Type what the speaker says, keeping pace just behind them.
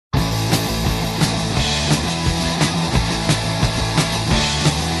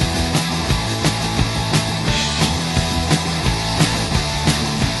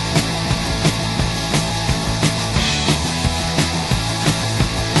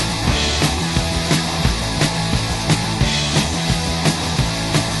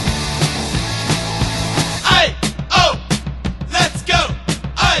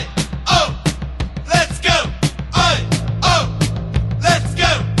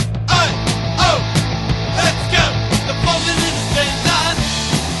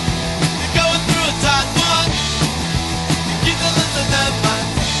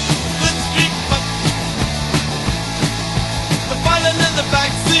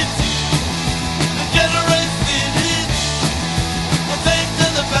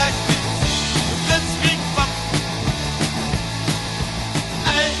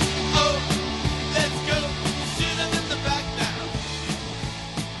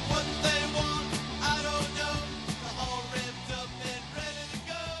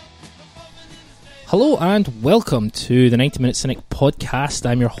Hello and welcome to the 90 Minute Cynic podcast.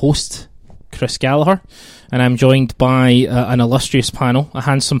 I'm your host, Chris Gallagher, and I'm joined by an illustrious panel, a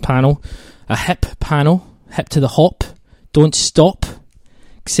handsome panel, a hip panel, hip to the hop, don't stop,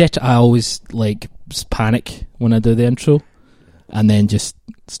 etc. I always panic when I do the intro and then just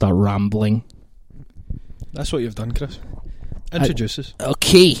start rambling. That's what you've done, Chris. Introduce us.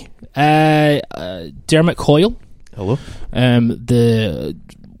 Okay. Dermot Coyle. Hello. The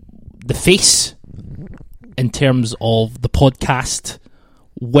face in terms of the podcast,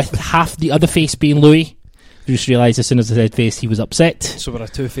 with half the other face being Louis. You just realised as soon as I said face, he was upset. So we're a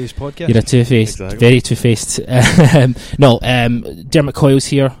two-faced podcast? You're a two-faced, exactly. Very two-faced. Dermot Coyle's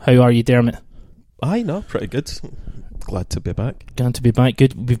here. How are you, Dermot? Aye, no, pretty good. Glad to be back. Glad to be back.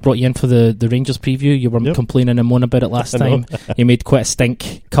 Good. We've brought you in for the Rangers preview. You were complaining and moaning about it last time. You made quite a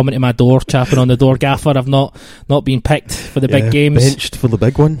stink coming to my door, chapping on the door. Gaffer, I've not been picked for the big games. Benched for the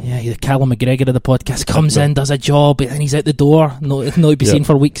big one. Yeah, the Callum McGregor of the podcast comes in, does a job, and he's out the door. No to be seen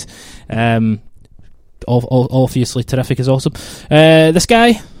for weeks. Obviously terrific is awesome. This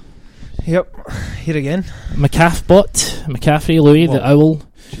guy, Yep, here again. McCaffrey, Louis, the owl.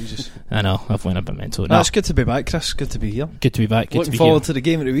 Jesus. I know, I've went a bit mental. No, it's good to be back, Chris. Good to be here. Good to be back. Looking forward to the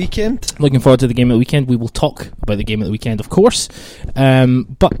game at the weekend. Looking forward to the game at the weekend. We will talk about the game at the weekend, of course.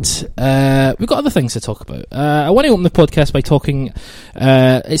 But we've got other things to talk about. I want to open the podcast by talking.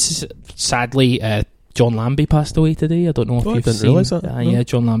 It's sadly John Lambie passed away today. I don't know if you've didn't seen. realise that. No. Yeah,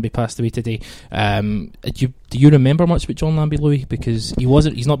 John Lambie passed away today. Do you remember much about John Lambie, Louis? Because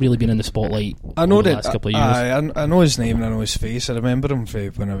he's not really been in the spotlight. I know over the that. last couple of years. I know his name and I know his face. I remember him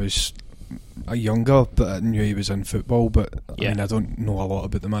from when I was younger, but I knew he was in football. But I mean, I don't know a lot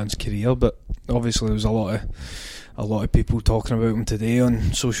about the man's career. But obviously, there was a lot of people talking about him today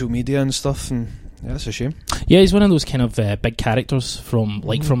on social media and stuff. And yeah, it's a shame. Yeah, he's one of those kind of big characters from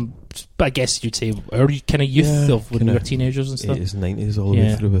I guess you'd say our kind of youth of when we were teenagers and stuff. 80s, 90s, all the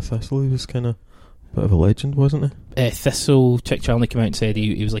way through with Thistle. He was kind of a bit of a legend, wasn't he? Thistle, Chick Charlie came out and said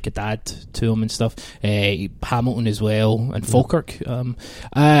he was like a dad to him and stuff. Hamilton as well, and Falkirk.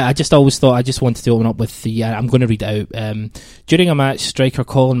 I just always thought, I just wanted to open up with the I'm going to read it out. During a match, striker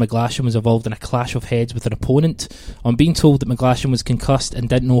Colin McGlashan was involved in a clash of heads with an opponent. On being told that McGlashan was concussed and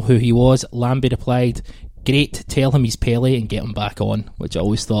didn't know who he was, Lambie replied, "Great, tell him he's Pele and get him back on," which I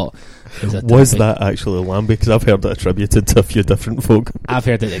always thought was that actually Lambie? Because I've heard it attributed to a few different folk. I've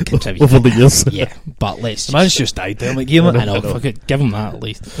heard it contributed over the years. Yeah, but let's the man's just died there. Give him I know. If I could give him that at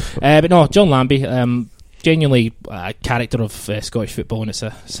least. But no, John Lambie, genuinely a character of Scottish football, and it's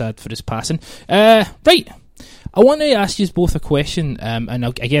sad for his passing. Right. I want to ask you both a question, and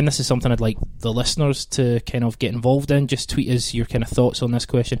again, this is something I'd like the listeners to kind of get involved in. Just tweet us your kind of thoughts on this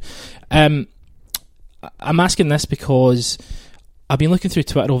question. I'm asking this because I've been looking through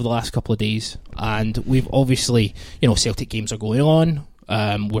Twitter over the last couple of days, and we've obviously, Celtic games are going on.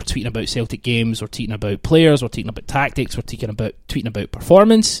 We're tweeting about Celtic games, we're tweeting about players, we're tweeting about tactics, we're tweeting about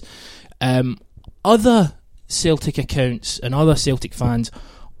performance. Other Celtic accounts and other Celtic fans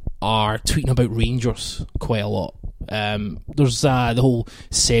are tweeting about Rangers quite a lot. There's the whole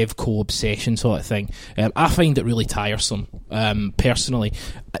Sevco obsession sort of thing. I find it really tiresome, personally.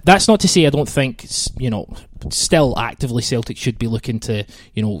 That's not to say I don't think, still actively Celtic should be looking to,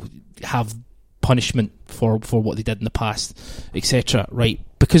 have punishment for what they did in the past, etc. Right?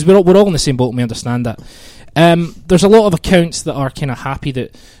 Because we're all in the same boat and we understand that. There's a lot of accounts that are kind of happy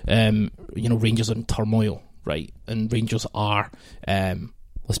that, Rangers are in turmoil, right? And Rangers are,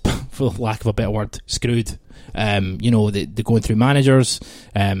 for lack of a better word, screwed. They're going through managers,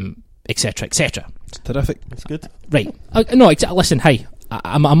 etc., etc. It's terrific. It's good. Right. Listen, hey,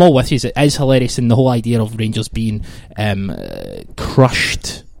 I'm all with you. It is hilarious, and the whole idea of Rangers being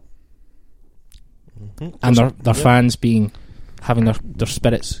crushed and their fans having their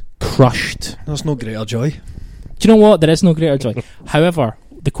spirits crushed. There's no greater joy. Do you know what? There is no greater joy. However,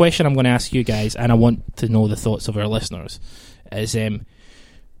 the question I'm going to ask you guys, and I want to know the thoughts of our listeners, is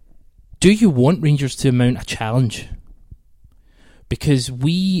do you want Rangers to mount a challenge? Because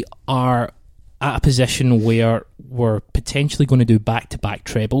we are at a position where we're potentially going to do back-to-back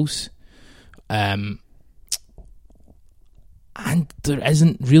trebles, and there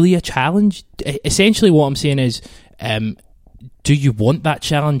isn't really a challenge. Essentially what I'm saying is, do you want that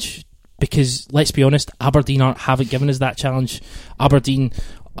challenge? Because let's be honest, Aberdeen haven't given us that challenge. Aberdeen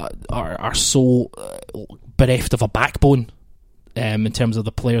are so bereft of a backbone in terms of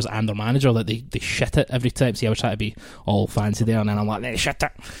the players and their manager that they shit it every time. See, I was trying to be all fancy there, and then I'm like, they shit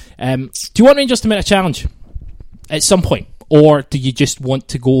it. Do you want Rangers to make a challenge at some point? Or do you just want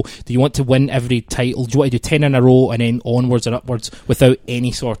to go, do you want to win every title? Do you want to do 10 in a row and then onwards and upwards without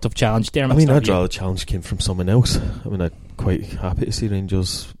any sort of challenge? Dermot, I'd rather the challenge came from someone else. I'm quite happy to see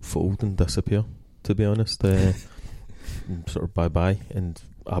Rangers fold and disappear, to be honest. Sort of bye-bye, and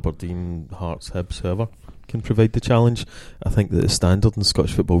Aberdeen, Hearts, Hibs, whoever can provide the challenge. I think that the standard in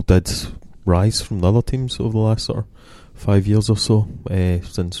Scottish football did rise from the other teams over the last sort of 5 years or so,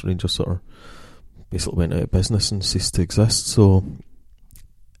 since Rangers sort of basically went out of business and ceased to exist. So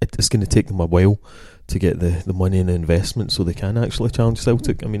it's going to take them a while to get the money and the investment so they can actually challenge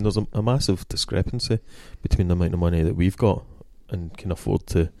Celtic. I mean, there's a massive discrepancy between the amount of money that we've got and can afford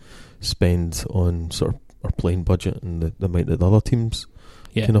to spend on sort of our playing budget and the amount that the other teams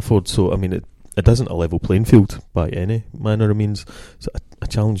can afford. So I mean, it isn't a level playing field by any manner of means. So a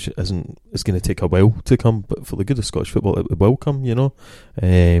challenge is going to take a while to come, but for the good of Scottish football, it will come.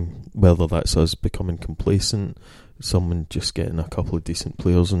 Whether that's us becoming complacent, someone just getting a couple of decent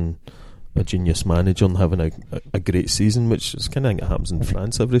players and a genius manager and having a great season, which is kind of thing that happens in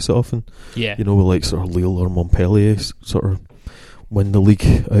France every so often. Yeah, with like sort of Lille or Montpellier sort of win the league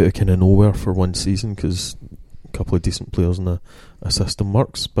out of kind of nowhere for one season because a couple of decent players and a system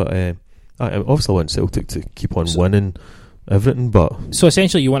works. But I obviously want Celtic to keep on winning everything. But so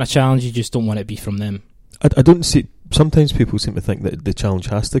essentially, you want a challenge, you just don't want it to be from them. I don't see. Sometimes people seem to think that the challenge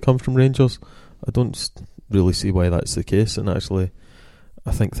has to come from Rangers. I don't really see why that's the case, and actually,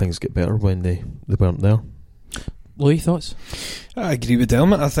 I think things get better when they weren't there. Louis, thoughts? I agree with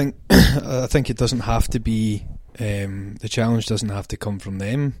Dermot. I think it doesn't have to be. The challenge doesn't have to come from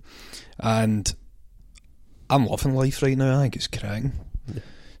them, and I'm loving life right now. I think it's cracking. Yeah.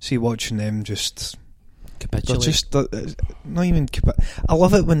 See, watching them just capitulate. Not even. I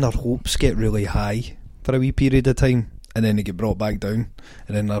love it when their hopes get really high for a wee period of time, and then they get brought back down,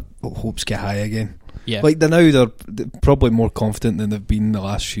 and then their hopes get high again. Yeah, like they're probably more confident than they've been the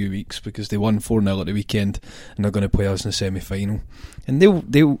last few weeks because they won 4-0 at the weekend, and they're going to play us in the semi-final, and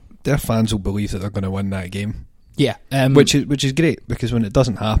their fans will believe that they're going to win that game. Yeah, which is great because when it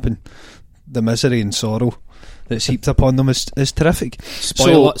doesn't happen, the misery and sorrow that's heaped upon them is terrific.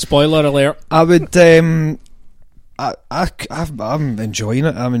 Spoiler alert! I would, I'm enjoying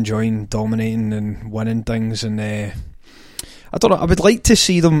it. I'm enjoying dominating and winning things, and I don't know. I would like to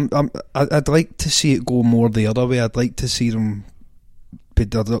see them. I'd like to see it go more the other way. I'd like to see them be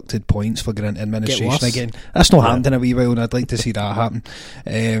deducted points for Grant administration again. That's not happened in a wee while, and I'd like to see that happen.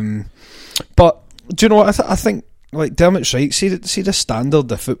 But do you know what? I think like Dermot's right. See the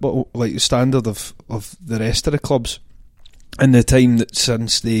standard of football, like the standard of the rest of the clubs, in the time that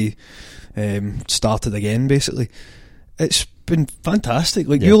since they started again. Basically, it's been fantastic.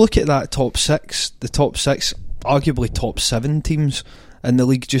 Like you look at that top six, arguably top 7 teams in the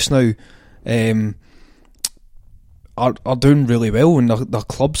league just now, are doing really well, and their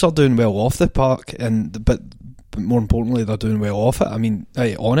clubs are doing well off the park, but more importantly, they're doing well off it. I mean,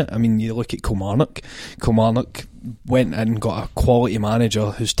 on it. I mean, you look at Kilmarnock. Kilmarnock went in and got a quality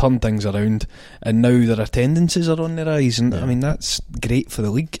manager who's turned things around, and now their attendances are on the rise. And I mean, that's great for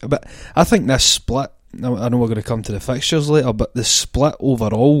the league. But I think this split. I know we're going to come to the fixtures later, but the split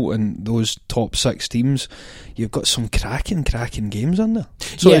overall in those top 6 teams, you've got some cracking games in there.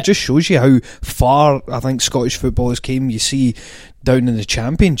 So it just shows you how far I think Scottish football has came. You see down in the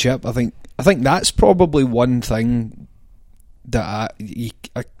Championship, I think that's probably one thing that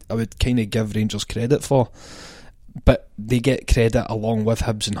I would kind of give Rangers credit for. But they get credit along with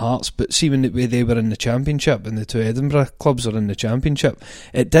Hibs and Hearts. But see, when they were in the Championship and the 2 Edinburgh clubs are in the Championship,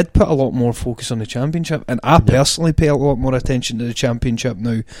 it did put a lot more focus on the Championship. And I personally pay a lot more attention to the Championship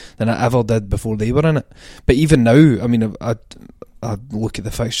now than I ever did before they were in it. But even now, I mean, I look at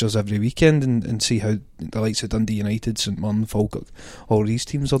the fixtures every weekend and see how the likes of Dundee United, St Mirren, Falkirk, all these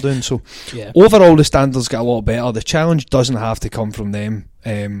teams are doing. So overall, the standards get a lot better. The challenge doesn't have to come from them.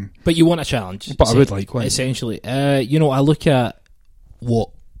 But you want a challenge. But I would like one. Essentially. I look at what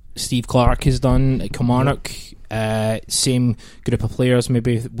Steve Clark has done at Kilmarnock. Same group of players,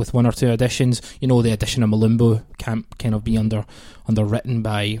 maybe with 1 or 2 additions. The addition of Malumbo can't kind of be underwritten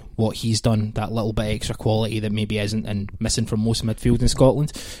by what he's done. That little bit extra quality that maybe isn't and missing from most midfield in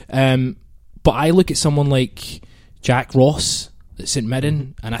Scotland. But I look at someone like Jack Ross at St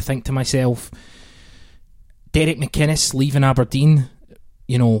Mirren, and I think to myself, Derek McInnes leaving Aberdeen.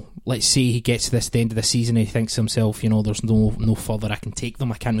 Let's say he gets to the end of the season and he thinks to himself, there's no further I can take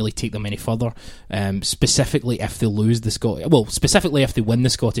them. I can't really take them any further. Specifically if they lose specifically if they win the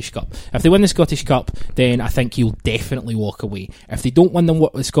Scottish Cup. If they win the Scottish Cup, then I think he'll definitely walk away. If they don't win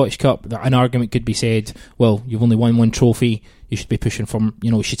the Scottish Cup, an argument could be said, well, you've only won 1 trophy, you should be pushing from,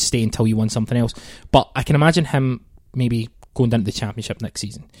 you should stay until you win something else. But I can imagine him maybe going down to the Championship next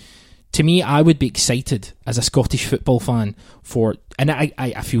season. To me, I would be excited as a Scottish football fan for, and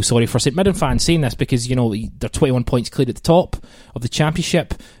I feel sorry for St Mirren fans saying this because, you know, they're 21 points clear at the top of the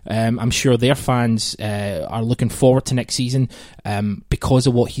Championship. I'm sure their fans are looking forward to next season because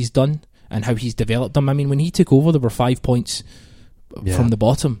of what he's done and how he's developed them. I mean, when he took over, there were 5 points from the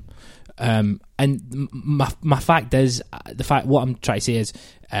bottom. And my fact is, what I'm trying to say is,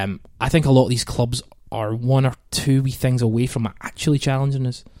 I think a lot of these clubs are 1 or 2 wee things away from actually challenging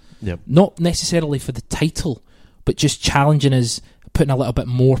us. Yep. Not necessarily for the title, but just challenging us, putting a little bit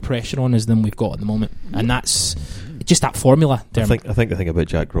more pressure on us than we've got at the moment. And that's just that formula. I think the thing about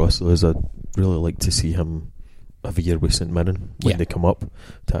Jack Ross though is I'd really like to see him have a year with St Mirren when they come up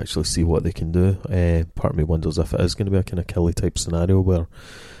to actually see what they can do. Part of me wonders if it is going to be a kind of Kelly type scenario where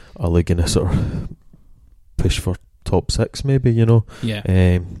are they going to sort of push for top 6 maybe, you know?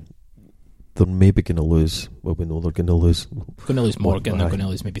 Yeah. They're maybe going to lose. Well, we know they're going to lose. Going to lose Morgan. They're going to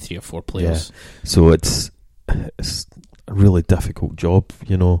lose maybe 3 or 4 players. Yeah. So it's a really difficult job,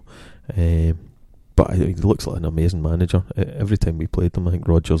 you know. But he looks like an amazing manager. Every time we played them, I think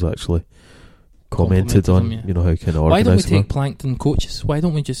Rodgers actually commented on them, you know, how kind of why don't we organised take Plankton coaches? Why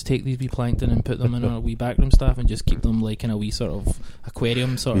don't we just take these wee Plankton and put them in our wee backroom staff and just keep them like in a wee sort of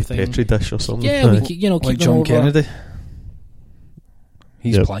aquarium sort of thing? Petri dish or something. Yeah, we you know, keep like them John over. Kennedy.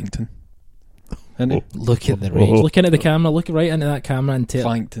 He's Plankton. Isn't he? Look at the range. Looking at the camera. Look right into that camera and tell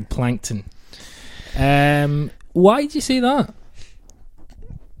Plankton. Why did you say that?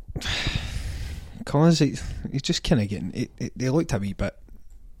 Because he's just kind of getting. They looked a wee bit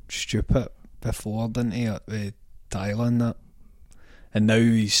stupid before, didn't he? At the Thailand that, and now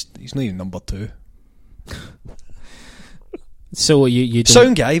he's not even number 2. So you don't,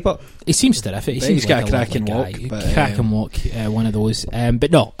 sound guy, but he seems terrific. He he's seems got like a cracking walk. Cracking walk, one of those.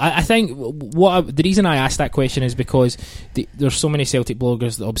 But no, I think the reason I asked that question is because there's so many Celtic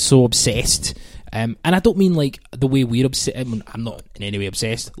bloggers that are so obsessed. And I don't mean like the way we're obsessed. I mean, I'm not in any way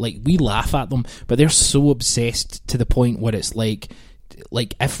obsessed. Like, we laugh at them, but they're so obsessed to the point where it's like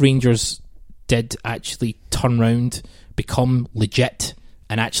if Rangers did actually turn round, become legit,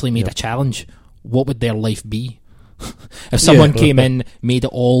 and actually made a challenge, what would their life be? If someone came in, made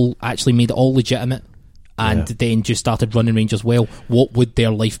it all legitimate, and then just started running Rangers well, what would their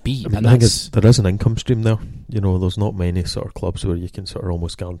life be? I mean, and there is an income stream there. You know, there's not many sort of clubs where you can sort of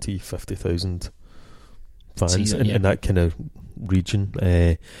almost guarantee 50,000 fans season, in that kind of region.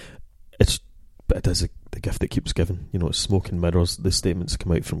 But it is the gift that keeps giving. You know, it's smoke and mirrors. The statements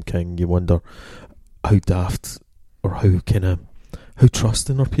come out from King. You wonder how daft or how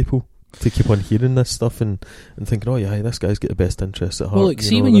trusting are people to keep on hearing this stuff and thinking, oh yeah, this guy's got the best interests at heart. Well, look,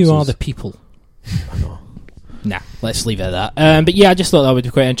 see, when you are the people. I know. Nah, let's leave it at that. But yeah, I just thought that would be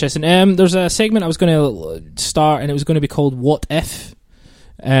quite interesting. There's a segment I was going to start, and it was going to be called What If?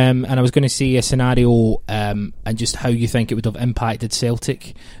 And I was going to say a scenario and just how you think it would have impacted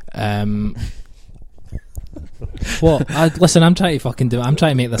Celtic. Listen, I'm trying to fucking do it. I'm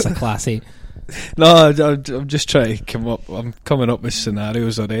trying to make this a classy. No, I'm just trying to come up. I'm coming up with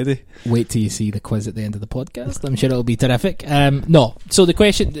scenarios already. Wait till you see the quiz at the end of the podcast. I'm sure it'll be terrific. No, so the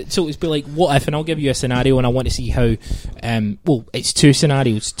question, so it's be like, what if? And I'll give you a scenario, and I want to see how. Well, it's 2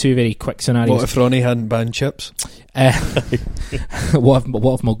 scenarios, 2 very quick scenarios. What if Ronnie hadn't banned chips? What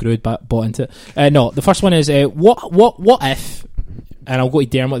if Mulgrew had bought into it? No, the first one is what if? And I'll go to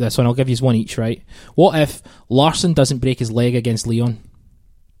Dermot with this one. I'll give you one each, right? What if Larsson doesn't break his leg against Leon?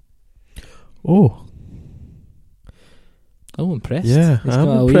 Oh, impressed. Yeah, I'm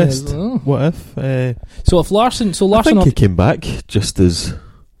impressed. What if? So if Larsson, I think he came back just as.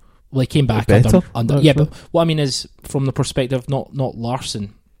 Well, he came back better, under yeah, but what I mean is from the perspective not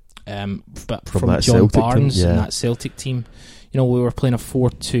Larsson, but from John Celtic Barnes team, and that Celtic team. You know, we were playing a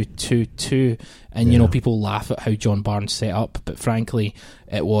 4-2-2-2, and you know, people laugh at how John Barnes set up, but frankly,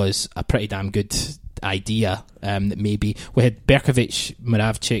 it was a pretty damn good idea. That maybe we had Berkovic,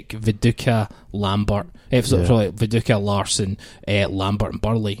 Moravcik, Viduka, Lambert, Viduka, Larsson, Lambert, and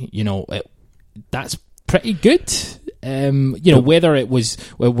Burley. You know, that's pretty good. You know, whether it was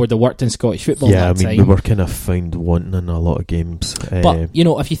where they worked in Scottish football. Yeah, that I mean, time, we were kind of found wanting in a lot of games. But you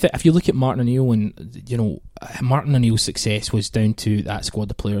know, if you look at Martin O'Neill, and you know, Martin O'Neill's success was down to that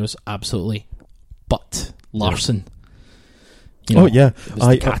squad of players, absolutely. But Larsson. You know,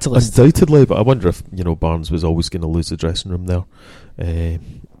 I undoubtedly, but I wonder if, you know, Barnes was always going to lose the dressing room there.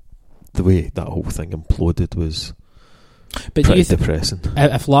 The way that whole thing imploded was pretty depressing.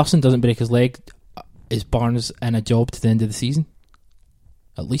 If Larsson doesn't break his leg, is Barnes in a job to the end of the season?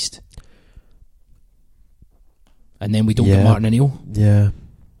 At least. And then we don't get Martin O'Neill. Yeah.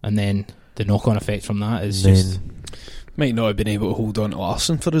 And then the knock-on effect from that is just... Might not have been able to hold on to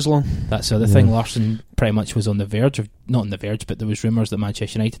Larsson for as long. That's the other thing. Larsson pretty much was on the verge of, not on the verge, but there was rumours that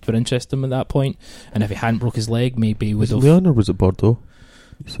Manchester United were interested in him at that point, and if he hadn't broke his leg, maybe he would have... Was it Leon or was it Bordeaux?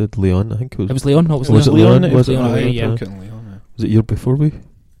 You said Leon, I think it was. It was Leon, no, it was Was Leon. it Leon? Was it Leon away, Leon? yeah. Was it year before we?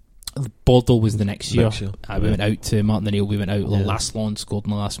 Bordeaux was the next year. Next year. We went out to Martin O'Neill, we went out, last lawn, scored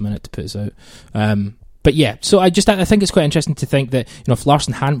in the last minute to put us out. But yeah, so I think it's quite interesting to think that, you know, if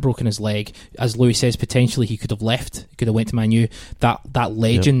Larsson hadn't broken his leg, as Louis says, potentially he could have left, he could have went to Man U. That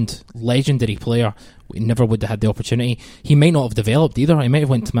legendary player, we never would have had the opportunity. He might not have developed either. He might have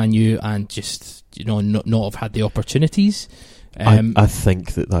went to Man U and just, you know, not have had the opportunities. I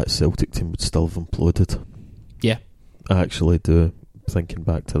think that Celtic team would still have imploded. Yeah, I actually do. Thinking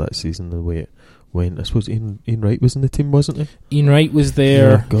back to that season, the way it went, I suppose Ian Wright was in the team, wasn't he? Ian Wright was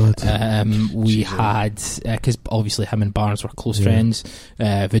there. Oh, God. We had, because obviously him and Barnes were close friends.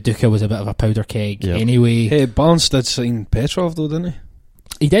 Viduka was a bit of a powder keg anyway. Hey, Barnes did sign Petrov though, didn't he?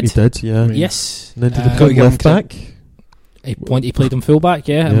 He did. He did, yeah. Yes. And then did he play left back? He played him full back,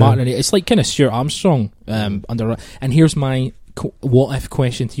 and Martin. It's like kind of Stuart Armstrong under. And here's my what if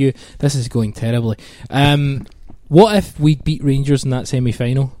question to you. This is going terribly. What if we beat Rangers in that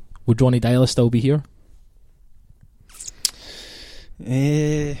semi-final? Would Ronnie Deila still be here?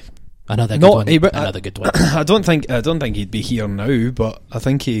 Another good one. I don't think he'd be here now, but I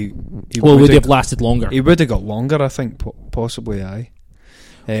think he would have lasted longer. He would have got longer, I think, possibly. Aye.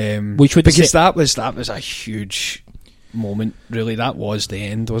 Because that was a huge moment. Really, that was the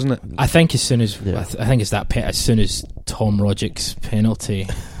end, wasn't it? I think as soon as as soon as Tom Rodgick's penalty.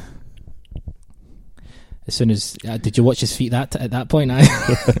 As soon as did you watch his feet at that point?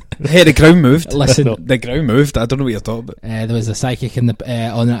 Hey, the ground moved. Listen, the ground moved. I don't know what you're talking about. There was a sidekick in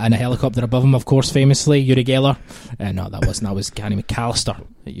the on a helicopter above him, of course, famously Yuri Geller. No, that wasn't. That was Gary McAllister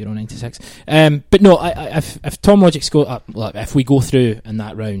at Euro '96. But no, if Tom Rodgick if we go through in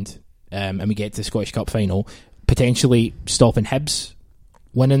that round and we get to the Scottish Cup final, potentially stopping Hibs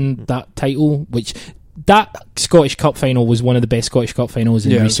winning that title, which. That Scottish Cup final was one of the best Scottish Cup finals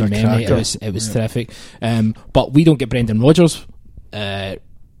in recent memory. It was terrific. But we don't get Brendan Rodgers.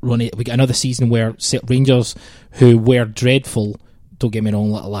 We get another season where Rangers, who were dreadful, don't get me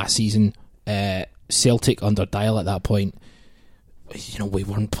wrong, last season, Celtic under Dial at that point, you know, we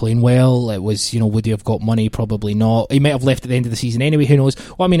weren't playing well. It was, you know, would he have got money? Probably not. He might have left at the end of the season anyway, who knows.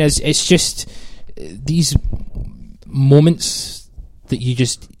 Well, I mean, it's just these moments that you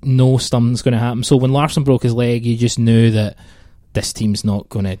just know something's going to happen. So when Larsson broke his leg, you just knew that this team's not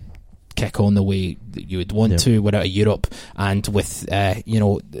going to kick on the way that you would want to. We're out of Europe, and with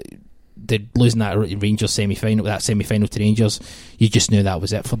the losing that Rangers semi-final to Rangers, you just knew that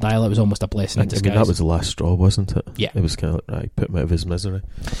was it for Dial. It was almost a blessing in disguise. I mean, that was the last straw, wasn't it? Yeah, it was kind of like, put him out of his misery.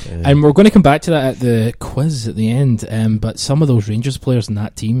 And we're going to come back to that at the quiz at the end. But some of those Rangers players in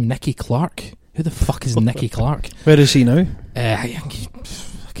that team, Nicky Clark. Who the fuck is Nicky Clark? Where is he now?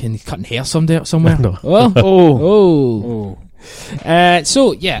 Can he cutting hair somewhere? No. Oh.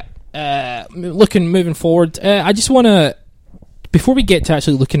 So yeah, moving forward, I just want to, before we get to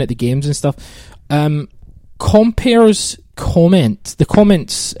actually looking at the games and stuff, Compere's comments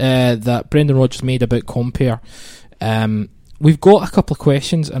that Brendan Rodgers made about Compere. We've got a couple of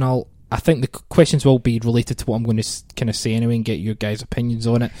questions, and I think the questions will be related to what I'm going to kind of say anyway, and get your guys' opinions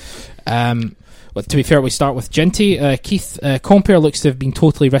on it. But to be fair, we start with Ginty. Keith, Compere looks to have been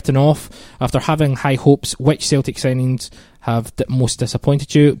totally written off after having high hopes. Which Celtic signings have most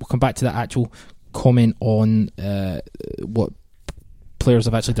disappointed you? We'll come back to that actual comment on what players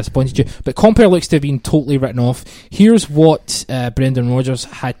have actually disappointed you. But Compere looks to have been totally written off. Here's what Brendan Rodgers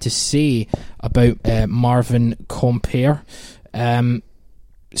had to say about Marvin Compere.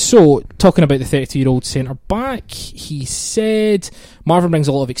 So, talking about the 32-year-old centre-back, he said Marvin brings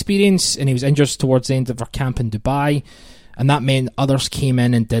a lot of experience and he was injured towards the end of our camp in Dubai, and that meant others came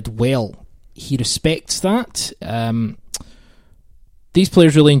in and did well. He respects that. These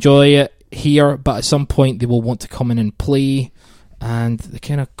players really enjoy it here, but at some point they will want to come in and play. And the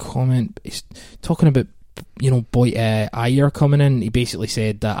kind of comment, he's talking about, you know, Ayer coming in. He basically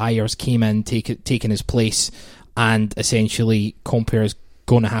said that Ayers came in, taking his place, and essentially Compere is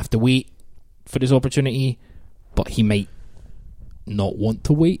going to have to wait for his opportunity, but he might not want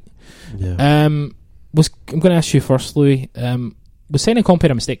to wait. Yeah. I'm going to ask you first, Louis. Was signing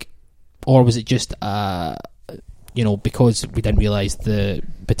Compere a mistake, or was it just because we didn't realise the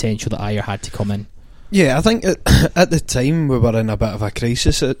potential that Ayer had to come in? Yeah, I think at the time we were in a bit of a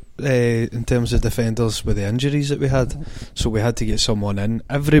crisis in terms of defenders with the injuries that we had, so we had to get someone in.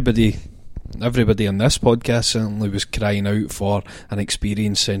 Everybody on this podcast certainly was crying out for an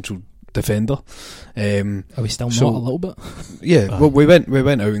experienced central defender. Are we still not a little bit? Yeah, well, we went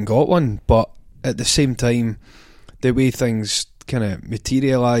out and got one, but at the same time, the way things kind of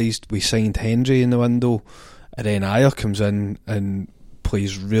materialised, we signed Hendry in the window, and then Ayer comes in and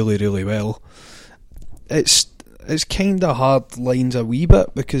plays really, really well. It's kind of hard lines a wee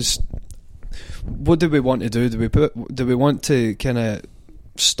bit, because what do we want to do? Do we want to kind of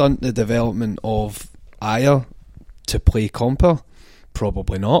stunt the development of Ayer to play Comper?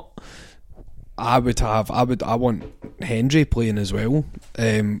 Probably not. I want Hendry playing as well.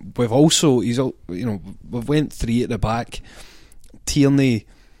 We've also we've went 3 at the back. Tierney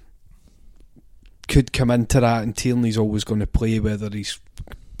could come into that, and Tierney's always going to play, whether he's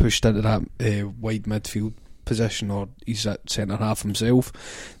pushed into that wide midfield position or he's at centre half himself.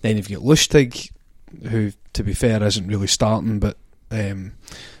 Then you've got Lustig, who, to be fair, isn't really starting, but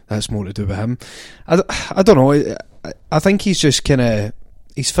that's more to do with him. I don't know. I think he's just kind of,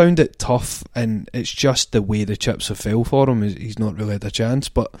 he's found it tough, and it's just the way the chips have fell for him. He's not really had a chance.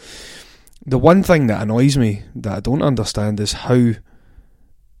 But the one thing that annoys me, that I don't understand, is how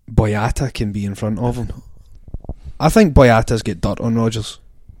Boyata can be in front of him. I think Boyata's get dirt on Rodgers.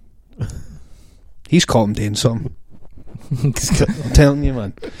 He's caught him doing something. I'm telling you,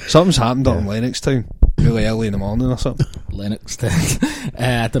 man. Something's happened up in Lennoxtown really early in the morning or something. Lennoxtown.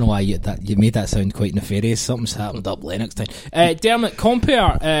 I don't know why you made that sound quite nefarious. Something's happened up Lennoxtown. Dermot,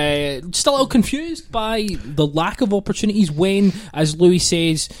 Compere, still a little confused by the lack of opportunities when, as Louis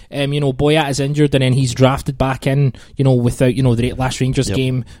says, Boyat is injured and then he's drafted back in, without, the last Rangers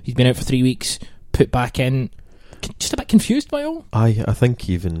game. He's been out for 3 weeks, put back in. Just a bit confused by all. I think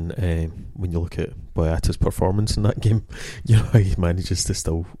even when you look at Boyata's performance in that game, he manages to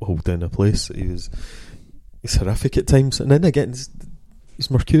still hold down a place. He's horrific at times, and then again he's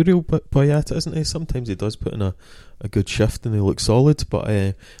mercurial, but Boyata, isn't he? Sometimes he does put in a good shift and he looks solid, but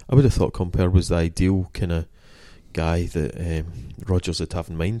I would have thought Compere was the ideal kind of guy that Rodgers would have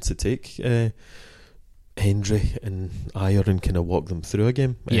in mind to take Hendry and Ayer and kind of walk them through a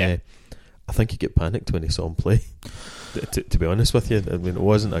game. I think he get panicked when he saw him play. To be honest with you, I mean, it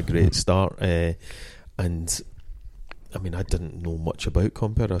wasn't a great start, and I mean, I didn't know much about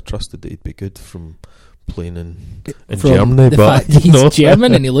Compere. I trusted that he'd be good from playing in Germany, the but fact he's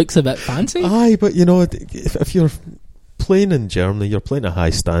German and he looks a bit fancy. Aye, but if you're playing in Germany, you're playing a high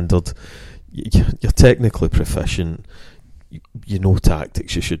standard. You're technically proficient. You know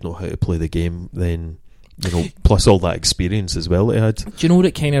tactics. You should know how to play the game. Then. Plus all that experience as well that he had. Do you know what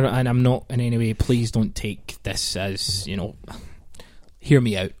it kind of, and I'm not in any way, please don't take this as, hear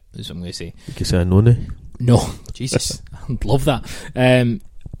me out, is what I'm going to say. You can say Anone. No, Jesus, I'd love that.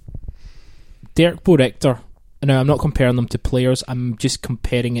 Dirk Borector, now I'm not comparing them to players, I'm just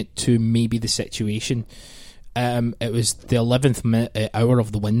comparing it to maybe the situation. It was the 11th hour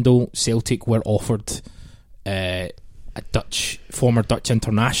of the window. Celtic were offered a former Dutch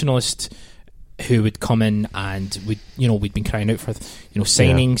internationalist who would come in, and we'd been crying out for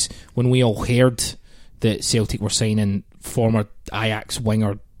signings. When we all heard that Celtic were signing former Ajax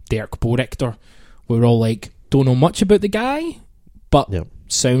winger Dirk Borector, we were all like, don't know much about the guy, but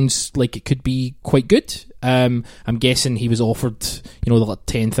sounds like it could be quite good. I'm guessing he was offered the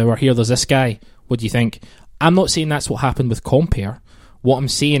 10th hour, here, there's this guy, what do you think? I'm not saying that's what happened with Compere. What I'm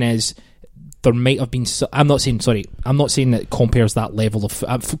saying is there might have been. I'm not saying that Compere's that level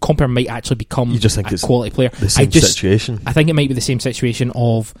of. Compere might actually become a quality player. The same situation. I think it might be the same situation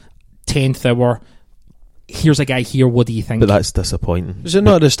of 10th hour. Here's a guy here. What do you think? But that's disappointing. Was it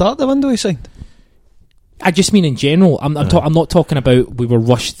not at the start of the window he signed? I just mean in general. I'm not talking about we were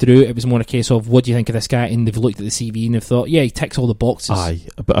rushed through. It was more a case of what do you think of this guy, and they've looked at the CV and they've thought, yeah, he ticks all the boxes. Aye,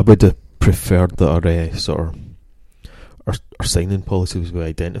 but I would have preferred that our signing policy was we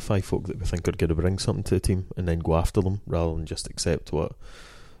identify folk that we think are going to bring something to the team and then go after them, rather than just accept what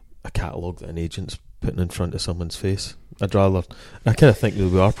a catalogue that an agent's putting in front of someone's face. I kind of think that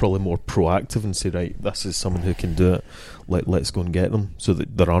we are probably more proactive and say, right, this is someone who can do it, let's go and get them, so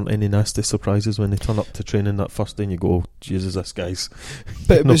that there aren't any nasty surprises when they turn up to training that first day and you go, oh, Jesus, this guy's...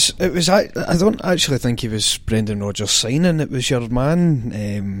 But it was. I don't actually think he was Brendan Rodgers signing. It was your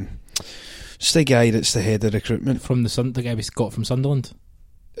man... It's the guy that's the head of recruitment from the guy we got from Sunderland.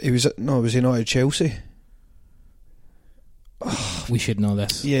 Was he not at Chelsea? We should know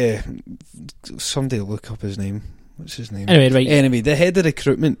this. Yeah, somebody will look up his name. What's his name? Anyway, the head of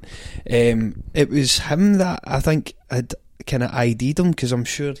recruitment. It was him that I think had kind of ID'd him, because I'm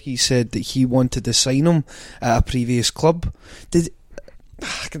sure he said that he wanted to sign him at a previous club.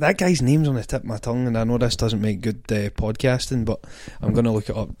 that guy's name's on the tip of my tongue, and I know this doesn't make good podcasting, but I'm going to look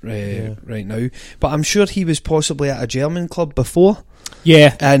it up right now. But I'm sure he was possibly at a German club before,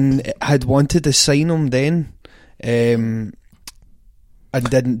 and had wanted to sign him then, and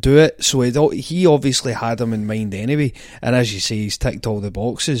didn't do it. So he obviously had him in mind anyway. And as you say, he's ticked all the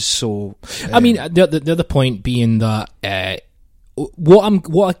boxes. So I mean, the other point being that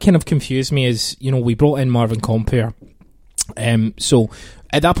what kind of confused me is, you know, we brought in Marvin Compere. So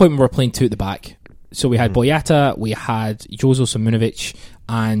at that point we were playing two at the back. So we had Boyata, we had Jozo Simunovic,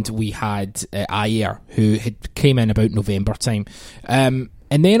 and we had Ayer, who had came in about November time. And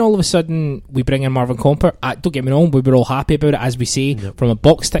then all of a sudden we bring in Marvin Compere. Don't get me wrong, we were all happy about it, as we say. Yep. From a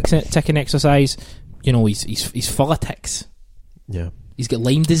box ticking exercise, you know, he's full of ticks. Yeah, he's got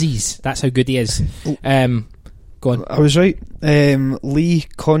Lyme disease. That's how good he is. Go on. I was right. Lee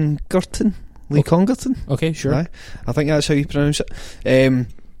Congerton. Okay, sure. Right. I think that's how you pronounce it.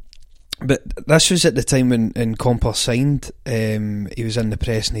 But this was at the time when Compere signed. He was in the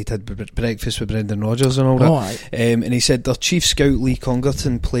press and he'd had breakfast with Brendan Rodgers and all that. Right. And he said their chief scout Lee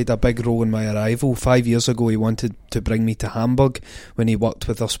Congerton played a big role in my arrival. 5 years ago he wanted to bring me to Hamburg when he worked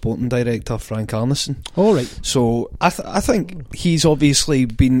with their sporting director Frank Arneson. All right. So I think he's obviously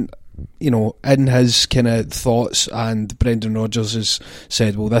been, you know, in his kind of thoughts, and Brendan Rodgers has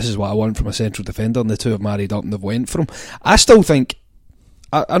said, well, this is what I want from a central defender, and the two have married up and they've went for him. I still think,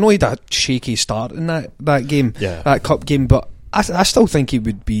 I know he had a shaky start in that game, that cup game, but I still think he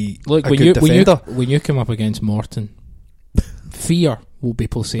would be a good defender. When you come up against Morton, fear will be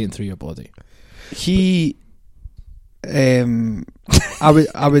pulsating through your body. He, I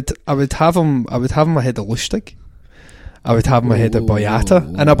would have him ahead of Lustig. I would have him ahead of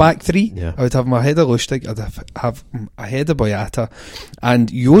Boyata in a back three. Yeah. I would have him ahead of Lustig. I'd have him ahead of Boyata, and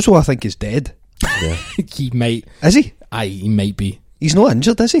Jozo I think is dead. Yeah. He might. Is he? Aye, he might be. He's not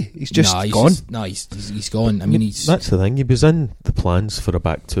injured, is he? He's just gone. He's gone. I mean, he's... That's the thing. He was in the plans for a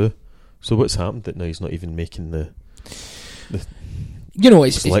back two. So what's happened that now he's not even making the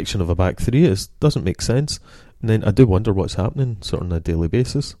selection of a back three? It doesn't make sense. And then I do wonder what's happening sort of on a daily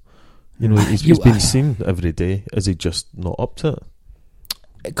basis. You know, he's been seen every day. Is he just not up to it?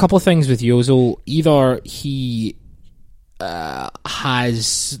 A couple of things with Jozo. Either he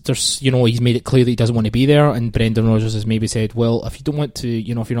he's made it clear that he doesn't want to be there, and Brendan Rodgers has maybe said, well, if you don't want to,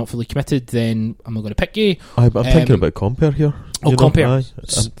 you know, if you're not fully committed, then I'm not going to pick you. I'm thinking about Compere here. Compere. I'm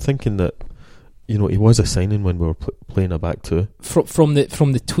thinking that, you know, he was a signing when we were playing a back two. From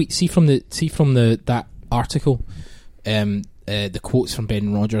the tweet, see from that article, the quotes from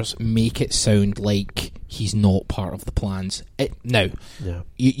Brendan Rodgers make it sound like he's not part of the plans.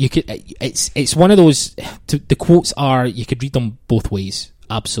 You could. It's one of those. The quotes are, you could read them both ways.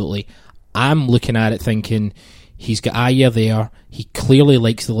 Absolutely. I'm looking at it thinking he's got Ayer there. He clearly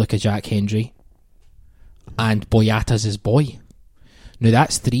likes the look of Jack Hendry, and Boyata's his boy. Now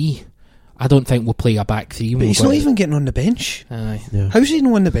that's three. I don't think we'll play a back three. But he's not even getting on the bench. Aye. Yeah. How's he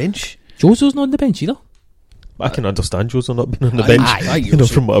not on the bench? Jozo's not on the bench either. I can understand Jozo not being on the bench, you know,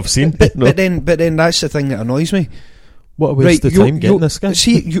 from what I've seen. But then that's the thing that annoys me. What a waste of time getting this guy.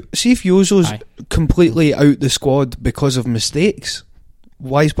 See if Jozo's completely out the squad because of mistakes.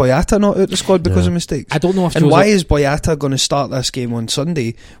 Why is Boyata not out the squad because of mistakes? I don't know if. And why is Boyata going to start this game on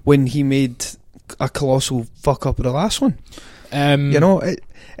Sunday when he made a colossal fuck up of the last one? You know,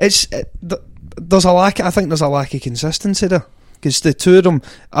 there's a lack. I think there's a lack of consistency there, because the two of them,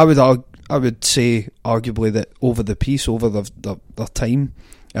 I would say, arguably, that over their time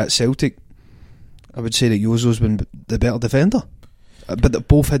at Celtic, I would say that Jozo's been the better defender, but that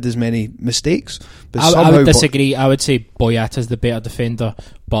both had as many mistakes. But I would disagree. I would say Boyata's the better defender,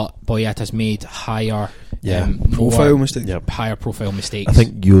 but Boyata's made higher profile mistakes. Higher profile mistakes. I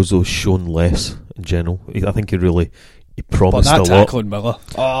think Jozo's shown less in general. I think he promised a lot. But that tackle on Miller.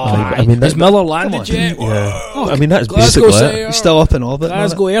 I mean, has Miller landed yet? Yeah. I mean, that's basically it. He's still up in orbit.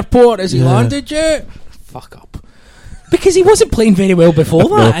 Glasgow Airport, has he landed yet? Fuck up. Because he wasn't playing very well before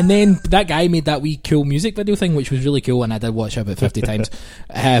that, and then that guy made that wee cool music video thing, which was really cool, and I did watch it about 50 times.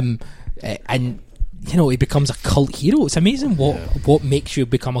 And you know, he becomes a cult hero. It's amazing what makes you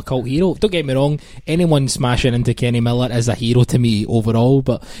become a cult hero. Don't get me wrong, anyone smashing into Kenny Miller is a hero to me overall,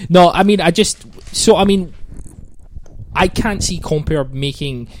 but no, I mean, I can't see Compere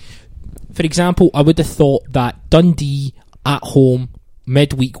making... For example, I would have thought that Dundee at home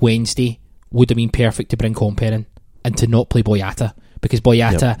midweek Wednesday would have been perfect to bring Compere in and to not play Boyata, because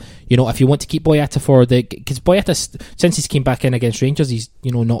Boyata, you know, if you want to keep Boyata for the... Because Boyata, since he's came back in against Rangers, he's,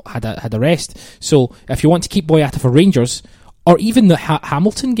 you know, not had a rest. So if you want to keep Boyata for Rangers, or even the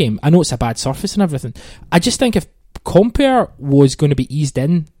Hamilton game, I know it's a bad surface and everything, I just think if Compere was going to be eased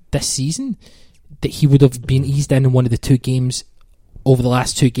in this season, that he would have been eased in one of the 2 games over the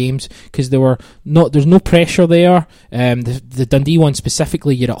last 2 games, because there's no pressure there. The Dundee one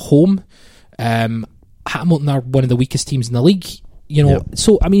specifically, you're at home. Hamilton are one of the weakest teams in the league,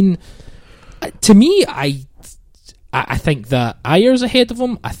 So I mean, to me, I think that Ayer's ahead of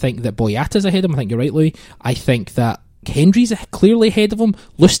him. I think that Boyata's ahead of him. I think you're right, Louis. I think that Hendry's clearly ahead of him.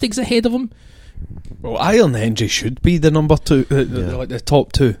 Lustig's ahead of him. Well, Ayer and Hendry should be the number 2, like the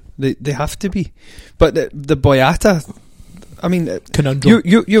top 2. They have to be. But the Boyata, I mean, conundrum.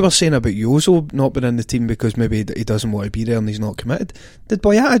 You were saying about Yozo not being in the team because maybe he doesn't want to be there and he's not committed. Did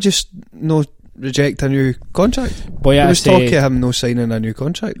Boyata just reject a new contract? Boyata was talking of him no signing a new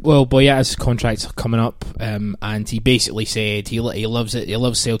contract. Well, Boyata's contract's coming up, and he basically said he loves it. He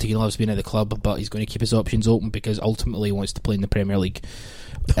loves Celtic. He loves being at the club, but he's going to keep his options open because ultimately he wants to play in the Premier League.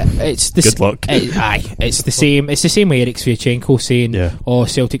 Good luck. It's the same. It's the same way Eric Sviatchenko saying, "Oh,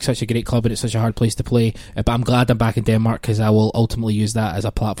 Celtic's such a great club and it's such a hard place to play." But I'm glad I'm back in Denmark because I will ultimately use that as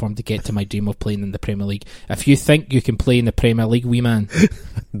a platform to get to my dream of playing in the Premier League. If you think you can play in the Premier League, wee man,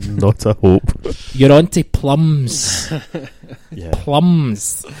 not a hope. You're on to plums.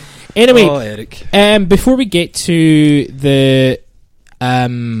 Plums. Anyway, Eric. Before we get to the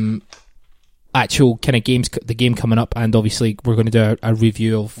actual kind of games, the game coming up, and obviously we're going to do a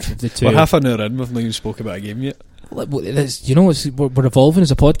review of the 2. We're half an hour in, we've not even spoken about a game yet. We're evolving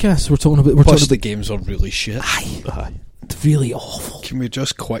as a podcast. We're talking about. The games are really shit. Aye. It's really awful. Can we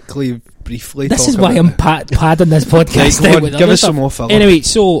just briefly? This is why I'm padding this podcast. Right, give us some more filler. Anyway,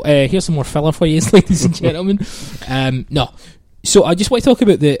 so here's some more filler for you, ladies and gentlemen. So I just want to talk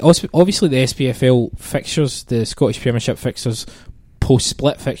about obviously the SPFL fixtures, the Scottish Premiership fixtures.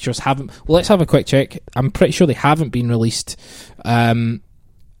 Post-split fixtures haven't. Well, let's have a quick check. I'm pretty sure they haven't been released. But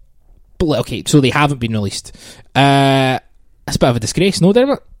okay, so they haven't been released. It's a bit of a disgrace, no,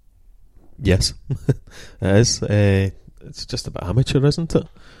 Dermot? Yes, it is. It's just a bit amateur, isn't it?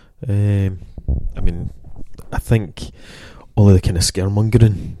 I mean, I think all of the kind of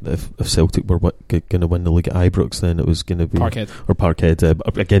scaremongering, if Celtic were going to win the league at Ibrox, then it was going to be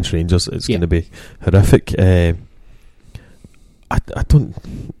Parkhead against Rangers. It's going to be horrific. I don't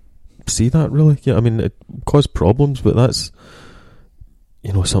see that really. Yeah, I mean, it caused problems, but that's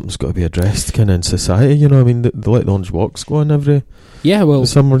something's got to be addressed kind of in society. I mean, they let the orange walks go on every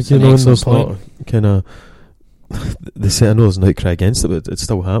summer. And there's not kind of they say I know there's an outcry against it, but it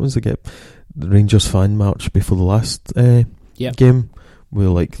still happens. They get the Rangers fan march before the last game with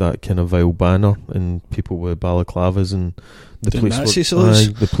like that kind of vile banner and people with balaclavas and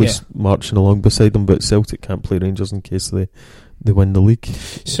the police marching along beside them. But Celtic can't play Rangers in case they win the league.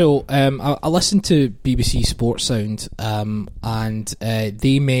 So I listened to BBC Sports Sound, and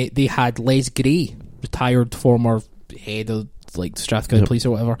they had Les Gray, retired former head of like Strathclyde Police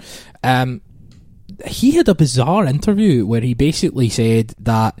or whatever. He had a bizarre interview where he basically said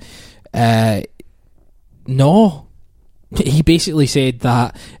that he basically said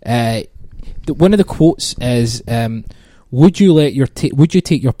that one of the quotes is, "Would you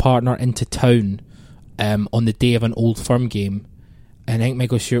take your partner into town on the day of an Old Firm game?" And I think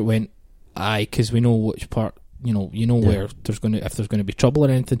Michael Stewart went, "Aye, because we know which part, where if there's going to be trouble or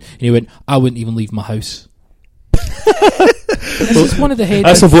anything." And he went, "I wouldn't even leave my house." This is one of the heads.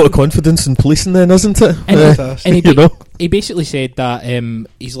 That's a vote of confidence in policing, then, isn't it? And he basically said that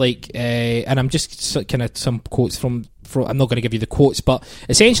he's like, and I'm just kind of some quotes from. I'm not going to give you the quotes, but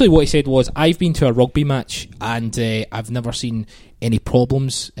essentially what he said was, "I've been to a rugby match and I've never seen any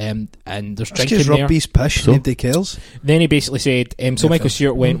problems, and there's drinking there. Rugby's pish, nobody cares." Then he basically said, so Michael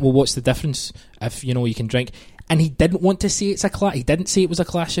Stewart went, "Well, what's the difference if you can drink?" And he didn't want to say it's a class. He didn't say it was a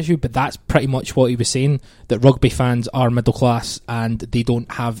class issue, but that's pretty much what he was saying. That rugby fans are middle class and they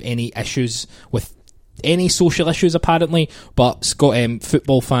don't have any issues with any social issues apparently. But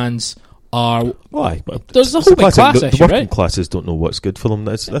football fans are. Why? There's a whole big class issue, the working right? classes don't know what's good for them.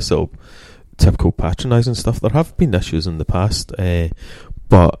 That's all typical patronising stuff. There have been issues in the past,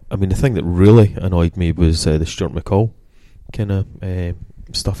 but I mean the thing that really annoyed me was the Stuart McCall kind of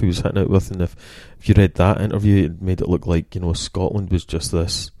stuff he was hitting out with, and if you read that interview, it made it look like Scotland was just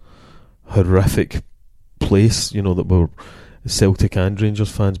this horrific place, that were Celtic and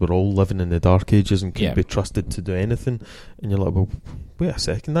Rangers fans were all living in the dark ages and couldn't be trusted to do anything. And you're like, well, wait a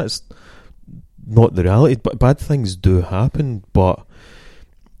second, that's not the reality. But bad things do happen, but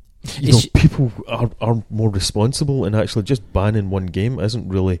people are more responsible, and actually just banning one game isn't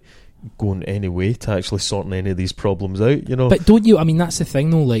really going any way to actually sorting any of these problems out, But don't you? I mean, that's the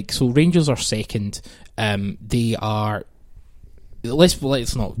thing, though. Like, so Rangers are second. They are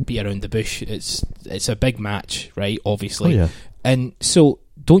let's not beat around the bush. It's a big match, right? Obviously, Oh, yeah. and so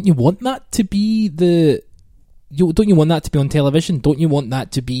don't you want that to be don't you want that to be on television? Don't you want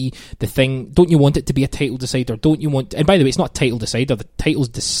that to be the thing? Don't you want it to be a title decider? Don't you want? And by the way, it's not a title decider. The title's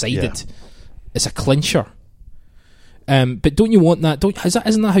decided. Yeah. It's a clincher. But don't you want that?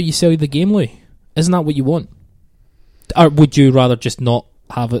 Isn't that how you sell the game, Louis? Isn't that what you want? Or would you rather just not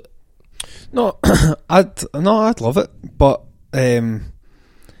have it? No, I'd love it, but there's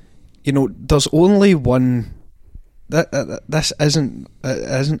only one. This isn't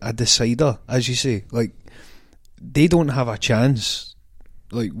a decider, as you say. Like, they don't have a chance.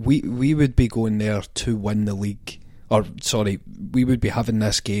 Like, we would be going there to win the league. Or, sorry, we would be having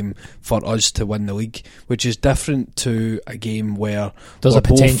this game for us to win the league, which is different to a game where there's a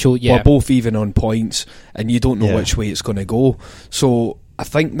potential, we're both even on points, and you don't know which way it's going to go. So I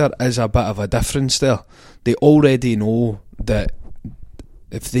think there is a bit of a difference there. They already know that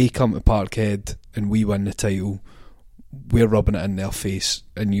if they come to Parkhead and we win the title, we're rubbing it in their face,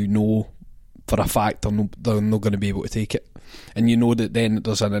 and you know for a fact they're not going to be able to take it, and you know that then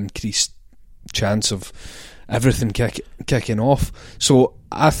there's an increased chance of everything kicking off. So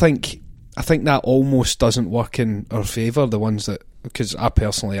I think that almost doesn't work in our favour. The ones that, because I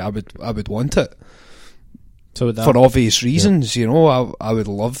would want it. So for obvious reasons, I would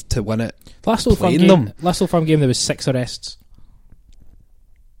love to win it. Last Old Firm game, there was 6 arrests.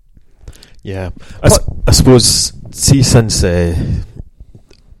 Yeah, I suppose. See, since the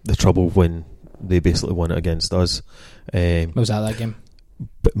trouble when they basically won it against us, was that game?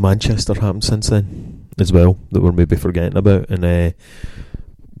 But Manchester happened since then as well that we're maybe forgetting about, and.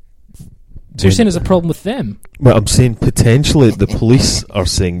 So you're saying there's a problem with them? Well, I'm saying potentially the police are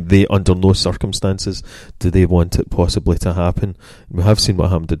saying they, under no circumstances, do they want it possibly to happen. We have seen what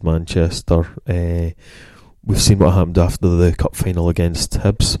happened at Manchester. We've seen what happened after the cup final against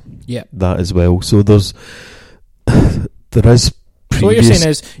Hibs. Yeah, that as well. So there is. So what you're saying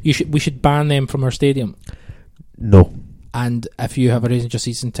is we should ban them from our stadium? No. And if you have a Rangers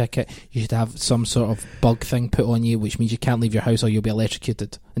season ticket, you should have some sort of bug thing put on you, which means you can't leave your house or you'll be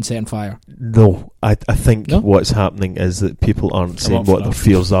electrocuted and set on fire. No, I think what's happening is that people aren't saying what their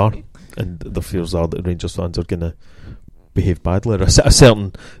fears are, and their fears are that Rangers fans are going to behave badly. A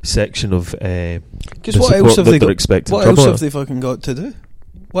certain section of because what else have they got? What else have they fucking got to do?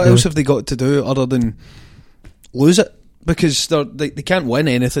 What else have they got to do other than lose it? Because they can't win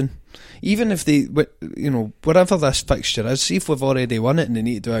anything. Even if they, whatever this fixture is, see if we've already won it and they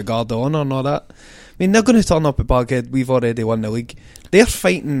need to do a guard of honour and all that. I mean, they're going to turn up at Parkhead, we've already won the league. They're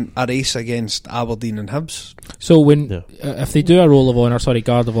fighting a race against Aberdeen and Hibs. So if they do a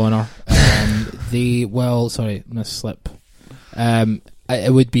guard of honour, misslip.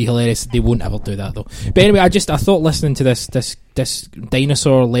 It would be hilarious. They won't ever do that though. But anyway, I thought listening to this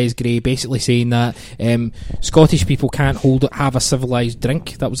dinosaur Les Gray basically saying that Scottish people can't have a civilised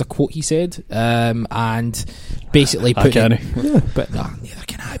drink. That was a quote he said, and basically putting neither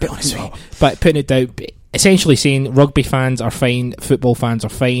can I. Be honest with you, but putting it down, essentially saying rugby fans are fine, football fans are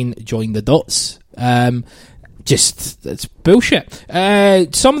fine. Join the dots. It's bullshit.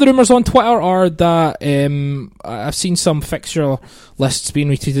 Some of the rumours on Twitter are that I've seen some fixture lists being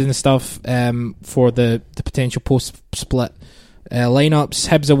retweeted and stuff for the potential post-split lineups.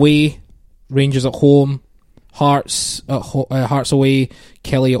 Hibs away, Rangers at home, Hearts away,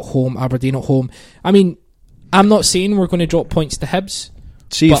 Kelly at home, Aberdeen at home. I mean, I'm not saying we're going to drop points to Hibs,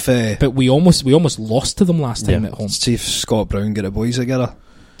 but we almost lost to them last time at home. See if Scott Brown get the boys together,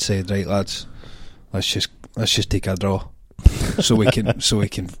 said, right lads, let's just take a draw, so we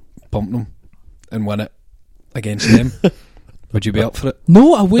can pump them and win it against them. Would you be up for it?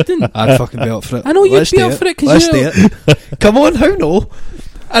 No, I wouldn't. I'd fucking be up for it. I know you'd be up for it. Let's do it. Come on, how no?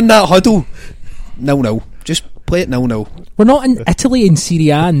 And that huddle, 0-0. Just play it 0-0. We're not in Italy in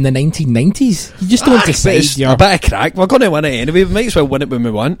Serie A in the 1990s. You just don't decide. A bit of crack. We're going to win it anyway. We might as well win it when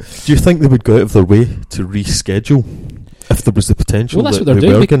we want. Do you think they would go out of their way to reschedule if there was the potential? Well, that's that what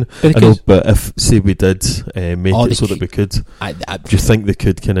they're doing. I know, but if, say, we did make it so that we could, do you think they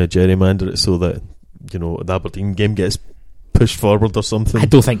could kind of gerrymander it so that, the Aberdeen game gets pushed forward or something? I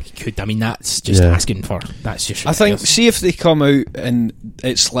don't think they could. I mean, that's just asking for. That's just ridiculous. I think, see if they come out and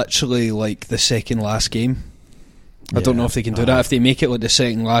it's literally like the second last game. I don't know if they can do that. If they make it like the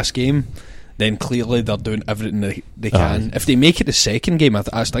second last game, then clearly they're doing everything they can. If they make it the second game, I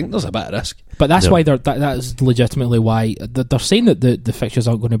think there's a bit of risk. But that's why that is legitimately why they're saying that the fixtures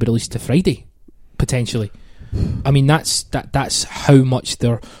aren't going to be released to Friday, potentially. I mean, that's how much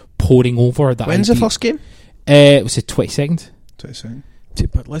they're pouring over that. When's the first game? It was the 22nd. 22nd.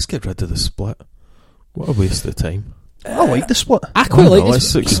 But let's get rid of the split. What a waste of time. I like the split. I quite like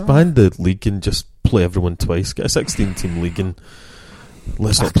Let's this. expand the league and just play everyone twice. Get a 16-team league and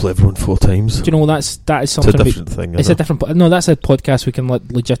let's not play everyone 4 times. Do you know that is something? It's a different thing. It's a different. No, that's a podcast we can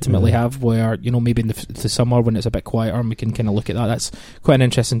legitimately have where maybe in the summer when it's a bit quieter and we can kind of look at that. That's quite an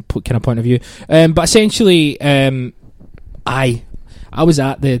interesting kind of point of view. But essentially, I was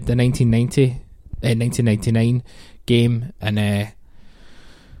at the 1999 game and that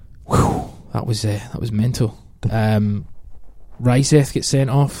was mental. Ryseth gets sent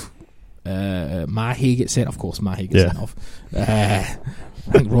off. Mahe gets sent. Of course, Mahe gets sent off. I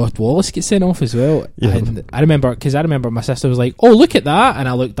think Rod Wallace gets sent off as well. Yeah. And I remember my sister was like, "Oh, look at that!" And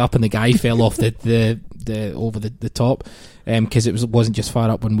I looked up, and the guy fell off the over the top because it wasn't just far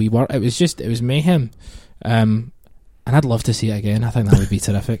up when we were. It was mayhem. And I'd love to see it again. I think that would be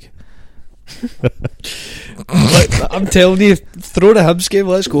terrific. I'm telling you, throw the Hibs game.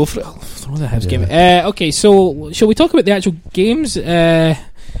 Let's go for it. Throw the Hibs game. Okay, so shall we talk about the actual games?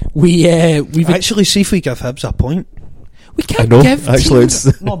 We've actually see if we give Hibs a point. We can't give actually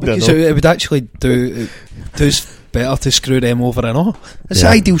teams. No, because it would actually do us better to screw them over and all. It's the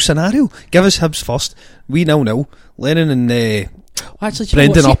ideal scenario. Give us Hibs first. We 0-0. Lennon and actually,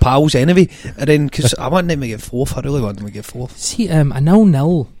 Brendan are pals anyway. And then because I want them to get 4th. I really want them to get 4th. See, a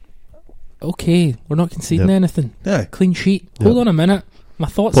 0-0. Okay, we're not conceding anything. Yeah. Clean sheet. Hold on a minute. My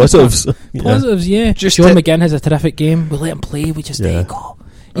thoughts. Positives. Positives, yeah. Just John McGinn has a terrific game. We let him play. We just go.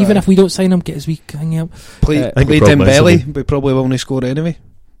 Even if we don't sign him, get his week hang out. Play Dembele, but probably won't score anyway.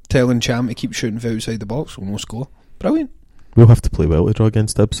 Telling Cham to keep shooting from outside the box, will no score. Brilliant. We'll have to play well to draw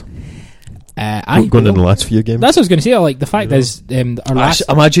against Hibs. Going in the last few games. That's what I was going to say. Like the fact is, our last.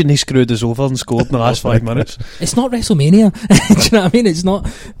 Imagine they screwed us over and scored in the last 5 minutes. It's not WrestleMania. Do you know what I mean? It's not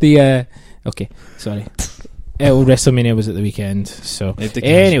the. Okay, sorry. WrestleMania was at the weekend. So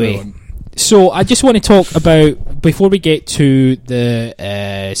anyway. So I just want to talk about, before we get to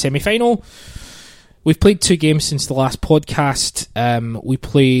the semi-final, we've played 2 games since the last podcast. We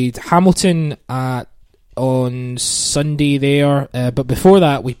played Hamilton on Sunday there, but before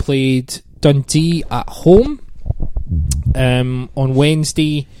that we played Dundee at home on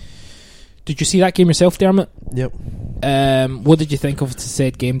Wednesday. Did you see that game yourself, Dermot? Yep. What did you think of the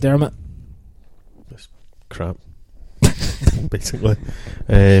said game, Dermot? It's crap. Basically.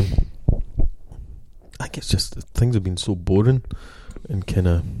 I think it's just things have been so boring and kind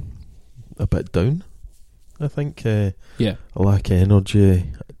of a bit down. I think a lack of energy,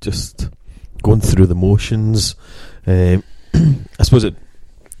 just going through the motions. I suppose it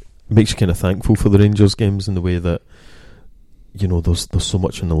makes you kind of thankful for the Rangers games in the way that there's so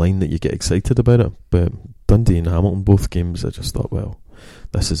much on the line that you get excited about it. But Dundee and Hamilton, both games, I just thought, well,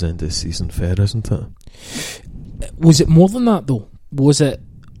 this is end of season fair, isn't it? Was it more than that though? Was it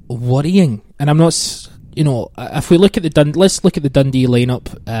worrying? And I'm not. If we look at let's look at the Dundee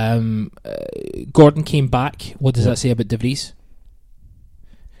lineup. Gordon came back. What does that say about De Vries?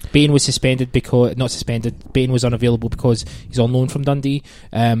 Bain was suspended Bain was unavailable because he's on loan from Dundee.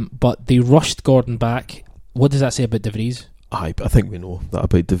 But they rushed Gordon back. What does that say about De Vries? I think we know that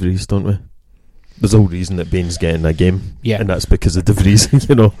about De Vries, don't we? There's a whole reason that Bain's getting a game, and that's because of De Vries.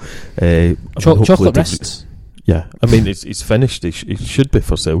 Chocolate wrists. Yeah, I mean he's finished. He should be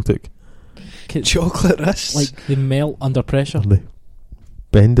for Celtic. Chocolate wrists, like they melt under pressure.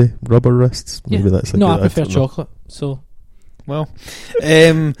 Bendy rubber wrists. Maybe that's I prefer chocolate. So, well,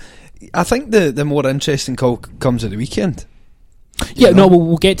 I think the more interesting call comes at the weekend.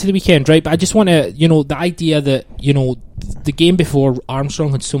 We'll get to the weekend, right? But I just want to, the idea that the game before,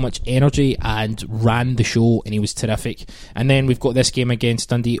 Armstrong had so much energy and ran the show, and he was terrific. And then we've got this game against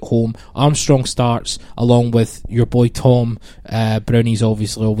Dundee at home. Armstrong starts along with your boy Tom. Brownie's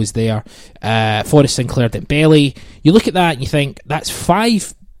obviously always there. Forrest Sinclair, Dembele. You look at that and you think that's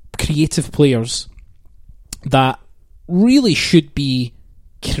 5 creative players that really should be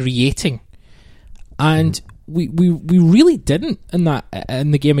creating, and we really didn't in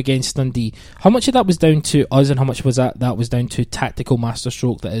the game against Dundee. How much of that was down to us, and how much was that was down to tactical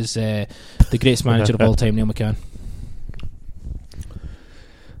masterstroke that is the greatest manager of all time, Neil McCann?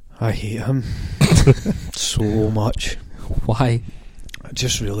 I hate him so much. Why? I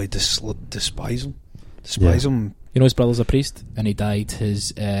just really despise him. Him. His brother's a priest, and he dyed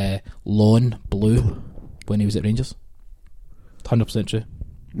his lawn blue when he was at Rangers. 100% true.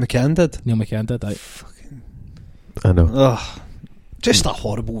 McCann did. Neil McCann did. I know. Ugh. Just a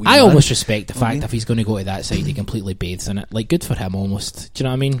horrible wee I man. almost respect the fact if he's going to go to that side, he completely bathes in it. Like, good for him almost. Do you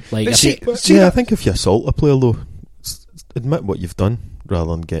know what I mean? Like, I think if you assault a player though, admit what you've done.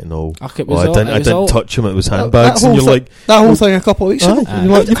 rather than getting all. I didn't touch him. It was handbags, and you're like that whole thing a couple of weeks ago.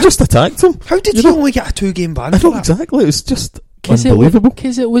 You're like, you've just attacked him. How did he only get a 2-game ban? I know exactly. It was just unbelievable.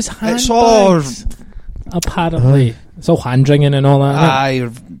 Because it was handbags. Apparently, it's all hand wringing and all that. Aye,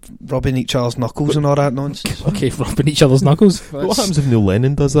 rubbing each other's knuckles and all that nonsense. Okay, rubbing each other's knuckles. What happens if Neil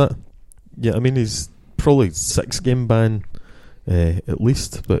Lennon does that? Yeah, I mean, he's probably 6-game ban at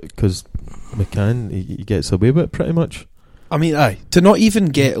least, but because McCann, he gets away with it pretty much. I mean, to not even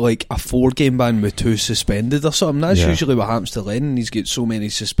get like a 4-game ban with 2 suspended or something, that's usually what happens to Lennon. He's got so many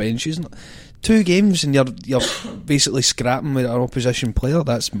suspensions. 2 games and you're basically scrapping with an opposition player.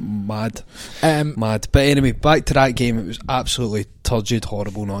 That's mad. Mad. But anyway, back to that game. It was absolutely turgid,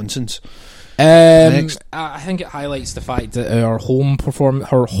 horrible nonsense. I think it highlights the fact that our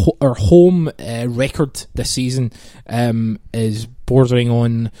home record this season is bordering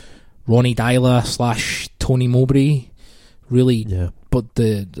on Ronnie Dyla / Tony Mowbray. Really, but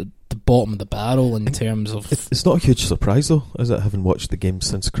the bottom of the barrel in terms of... It's not a huge surprise though, is it, having watched the game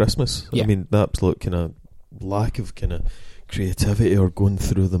since Christmas? I mean, the absolute kind of lack of kind of creativity or going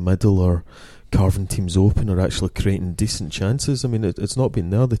through the middle or carving teams open or actually creating decent chances. I mean, it's not been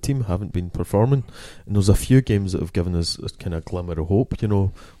there. The team haven't been performing, and there's a few games that have given us a kind of glimmer of hope, you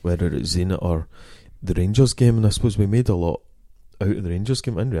know, whether it's Zenit or the Rangers game, and I suppose we made a lot out of the Rangers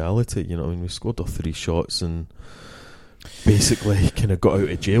game. In reality, you know, I mean, we scored our 3 shots and basically kind of got out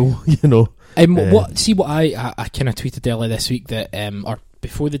of jail, you know. What I kind of tweeted earlier this week that or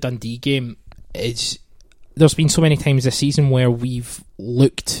before the Dundee game is there's been so many times this season where we've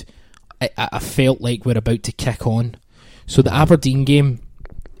looked, I felt like we're about to kick on. So the Aberdeen game,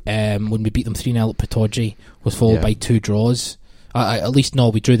 when we beat them 3-0 at Pittodrie, was followed by 2 draws. At least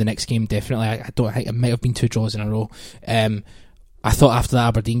we drew the next game definitely. I think it might have been 2 draws in a row. I thought after the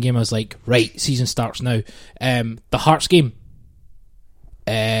Aberdeen game, I was like, right, season starts now. The Hearts game,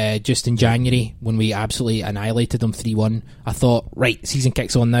 just in January, when we absolutely annihilated them 3-1, I thought, right, season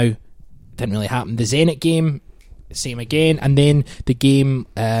kicks on now. Didn't really happen. The Zenit game, same again. And then the game,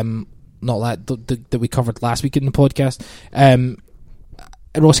 not that we covered last week in the podcast,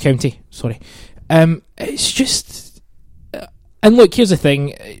 Ross County, sorry. It's just... And look, here's the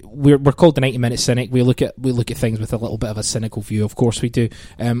thing: we're called the 90-minute cynic. We look at things with a little bit of a cynical view. Of course, we do.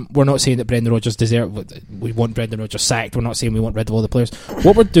 We're not saying that Brendan Rodgers we want Brendan Rodgers sacked. We're not saying we want rid of all the players.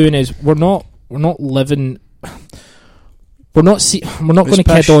 What we're doing is we're not living. We're not going to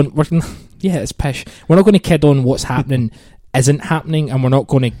kid on. It's pish. We're not going to kid on what's happening. Isn't happening, and we're not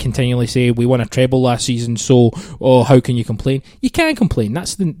going to continually say we won a treble last season, so how can you complain? You can't complain.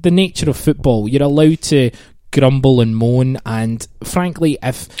 That's the nature of football. You're allowed to grumble and moan, and frankly,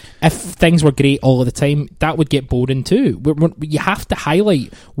 if things were great all of the time, that would get boring too. You have to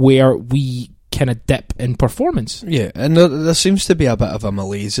highlight where we kind of dip in performance. Yeah, and there seems to be a bit of a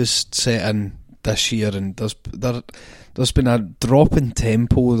malaise set in this year, and there's been a drop in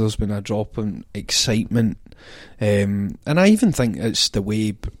tempo, there's been a drop in excitement, and I even think it's the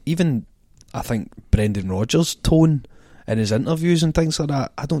way, I think Brendan Rodgers' tone in his interviews and things like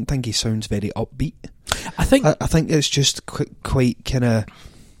that, I don't think he sounds very upbeat. I think it's just quite kind of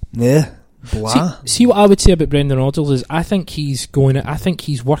blah. See what I would say about Brendan Rodgers is I think he's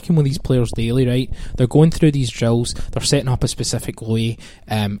working with these players daily, right? They're going through these drills, they're setting up a specific way,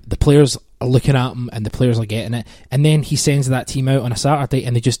 the players are looking at him and the players are getting it, and then he sends that team out on a Saturday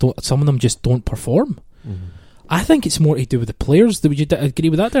and some of them just don't perform. Mm-hmm. I think it's more to do with the players. Would you agree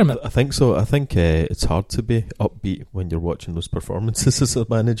with that, Dermot? I think so. I think it's hard to be upbeat when you're watching those performances as a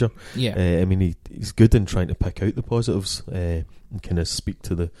manager. Yeah. I mean, he's good in trying to pick out the positives and kind of speak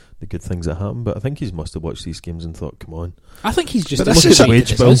to the good things that happen. But I think he must have watched these games and thought, come on. I think he's just... Look at the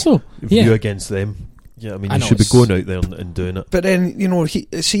wage bill. You against them. Yeah, I mean, you should be going out there and doing it. But then, you know, see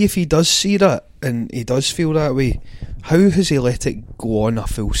if he does see that and he does feel that way, how has he let it go on a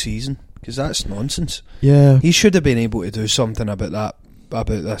full season? Because that's nonsense. Yeah, he should have been able to do something about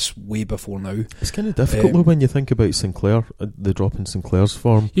this way before now. It's kind of difficult though when you think about Sinclair, the drop in Sinclair's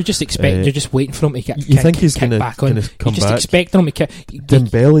form. You're just you're just waiting for him to you think he's going to back on. Come you're just back. Expecting him to kick.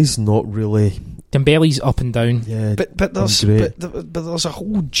 Dembele's not really. Dembele's up and down. Yeah, but there's a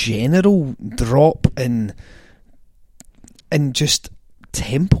whole general drop in just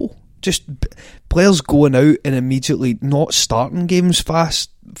tempo. Just players going out and immediately not starting games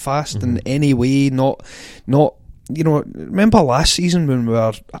fast in any way. Not you know. Remember last season when we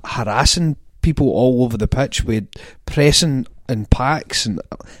were harassing people all over the pitch with pressing in packs, and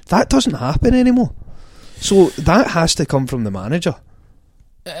that doesn't happen anymore. So that has to come from the manager.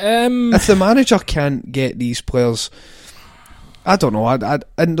 If the manager can't get these players I don't know.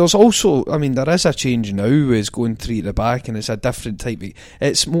 And there's also, I mean, there is a change now. It's going 3 at the back, and it's a different type.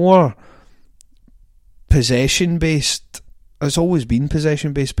 It's more possession based. It's always been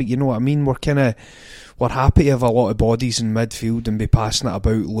possession based, but you know what I mean. We're happy to have a lot of bodies in midfield and be passing it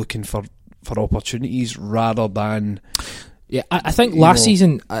about, looking for opportunities rather than. Yeah, I think last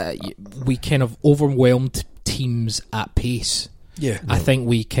season we kind of overwhelmed teams at pace. Yeah, I think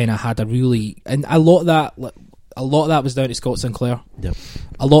we kind of had and a lot of that was down to Scott Sinclair. Yep.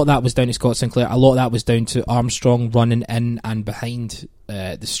 A lot of that was down to Scott Sinclair. A lot of that was down to Armstrong running in and behind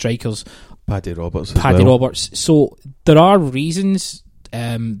the strikers. Paddy Roberts. So there are reasons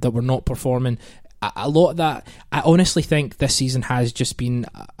that we're not performing. A lot of that, I honestly think this season has just been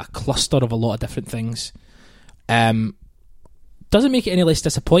a cluster of a lot of different things. Doesn't make it any less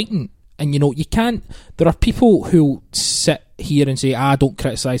disappointing. And you can't. There are people who sit here and say, don't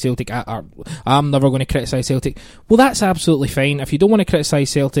criticise Celtic. I'm never going to criticise Celtic. Well, that's absolutely fine. If you don't want to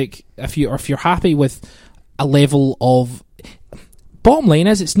criticise Celtic, if you're happy with a level of. Bottom line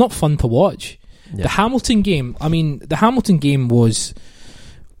is, it's not fun to watch. Yeah. The Hamilton game was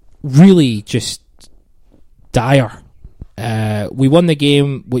really just dire. We won the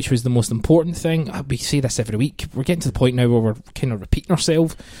game, which was the most important thing. We say this every week. We're getting to the point now where we're kind of repeating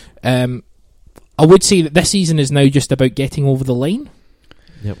ourselves. I would say that this season is now just about getting over the line.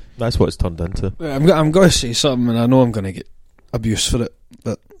 Yep, that's what it's turned into. I'm going to say something, and I know I'm going to get abuse for it,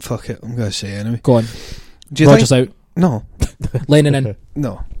 but fuck it, I'm going to say it anyway. Go on. Do you Rogers think? Out. No. Lennon in.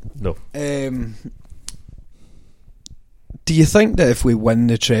 No. Do you think that if we win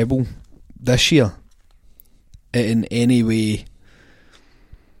the treble this year, it in any way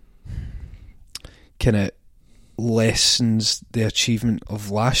kind of lessens the achievement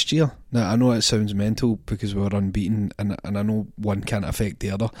of last year? Now, I know it sounds mental because we were unbeaten, and I know one can't affect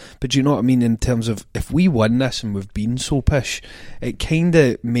the other, but do you know what I mean in terms of if we win this and we've been so pish, it kind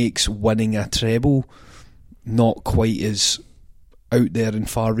of makes winning a treble not quite as out there and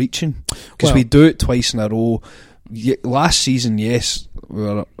far reaching, because we do it twice in a row. Last season, yes, we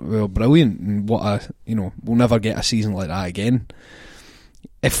were brilliant, and we'll never get a season like that again.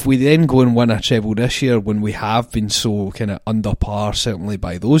 If we then go and win a treble this year, when we have been so kind of under par, certainly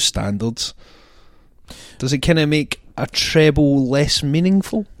by those standards, does it kind of make a treble less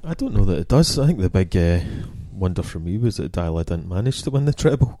meaningful? I don't know that it does. I think the big wonder for me was that Dyla didn't manage to win the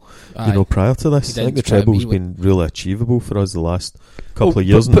treble. Prior to this, I think the treble's been really achievable for us the last couple of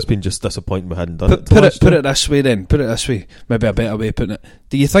years, and it's been just disappointing we hadn't done it. Put it this way then. Put it this way. Maybe a better way of putting it.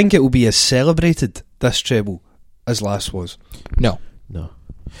 Do you think it will be as celebrated, this treble, as last was? No.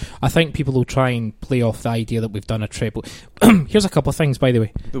 I think people will try and play off the idea that we've done a treble. Here's a couple of things, by the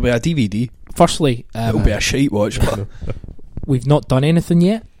way. There'll be a DVD. Firstly, it'll be a shite watch, but we've not done anything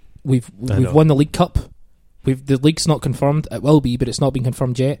yet. We've won the League Cup. The league's not confirmed. It will be, but it's not been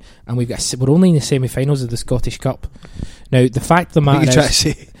confirmed yet. And we're only in the semi-finals of the Scottish Cup. Now, the fact of the matter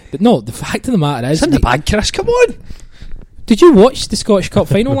the fact of the matter is, it's in the bag, Chris. Come on. Did you watch the Scottish Cup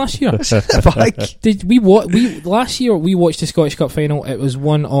final last year? Last year we watched the Scottish Cup final. It was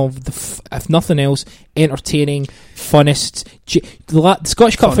one of the, if nothing else, entertaining, funnest. The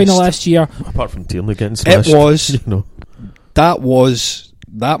Scottish Cup final last year, apart from Tierney getting smashed, it was.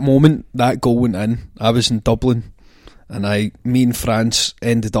 That moment, that goal went in. I was in Dublin, and me and France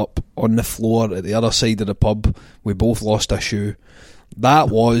ended up on the floor at the other side of the pub. We both lost a shoe. That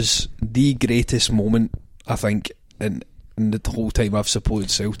was the greatest moment, I think, in the whole time I've supported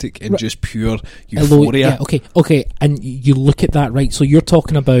Celtic, in just pure euphoria. Okay, and you look at that, right? So you're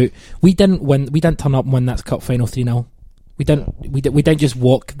talking about we didn't turn up and win that cup final 3-0. We didn't just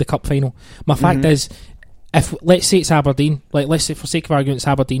walk the cup final. My fact is, if let's say it's Aberdeen, like let's say for sake of argument it's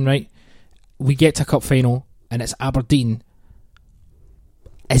Aberdeen, right? We get to a cup final and it's Aberdeen.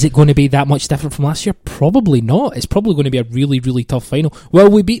 Is it going to be that much different from last year? Probably not. It's probably going to be a really, really tough final. Will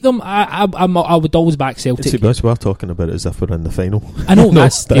we beat them? I would always back Celtic. We're talking about it as if we're in the final. I know,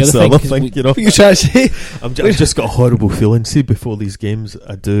 that's the other thing. You try to say? I've just got a horrible feeling. See, before these games,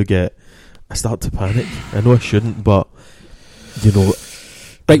 I start to panic. I know I shouldn't, but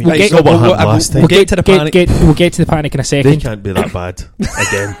right, we'll get to the panic. We'll get to the panic in a second. They can't be that bad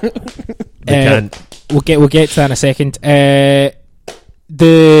again. They can't. We'll get to that in a second.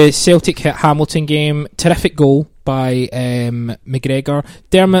 The Celtic hit Hamilton game, terrific goal by McGregor.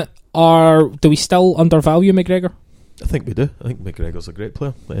 Dermot, do we still undervalue McGregor? I think we do. I think McGregor's a great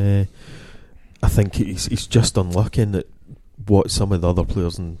player. I think he's just unlucky in that what some of the other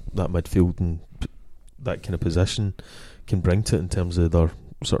players in that midfield and that kind of position can bring to it in terms of their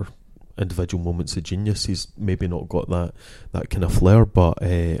sort of individual moments of genius. He's maybe not got that kind of flair, but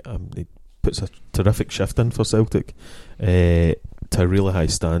puts a terrific shift in for Celtic to a really high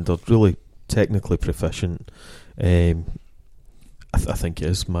standard, really technically proficient. I think it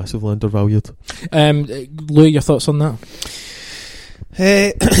is massively undervalued. Lou, your thoughts on that?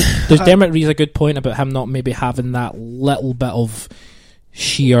 Does Dermot raise a good point about him not maybe having that little bit of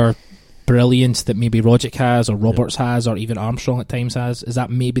sheer brilliance that maybe Rogic has, or Roberts has, or even Armstrong at times has? Is that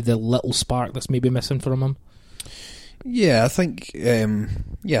maybe the little spark that's maybe missing from him? Yeah, I think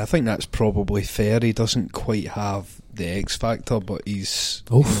that's probably fair. He doesn't quite have the X factor, but he's...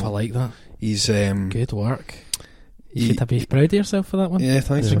 I like that. He's... good work. You should be proud of yourself for that one. Yeah,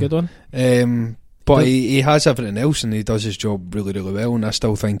 thanks. That's a good one. But he has everything else, and he does his job really, really well, and I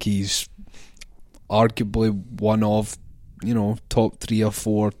still think he's arguably one of, top 3 or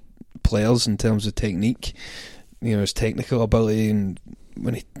 4 players in terms of technique, his technical ability, and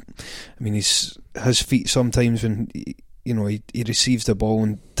when his feet sometimes when he receives the ball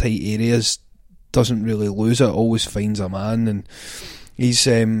in tight areas, doesn't really lose it, always finds a man, and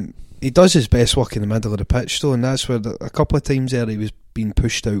he does his best work in the middle of the pitch though, and that's where a couple of times there he was being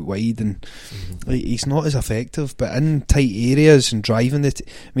pushed out wide, and he's not as effective, but in tight areas and driving it,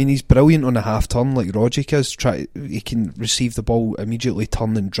 he's brilliant on a half turn like Rogic is. He can receive the ball, immediately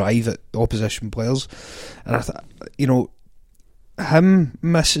turn and drive at opposition players, and him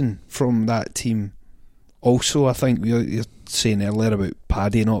missing from that team also, I think you're saying earlier about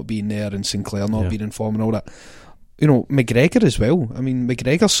Paddy not being there and Sinclair not being in form and all that. McGregor as well.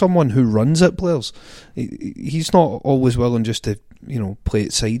 McGregor's someone who runs at players. He's not always willing just to, play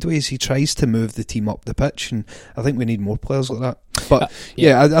it sideways. He tries to move the team up the pitch, and I think we need more players like that. But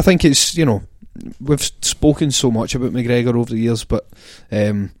I think it's, we've spoken so much about McGregor over the years, but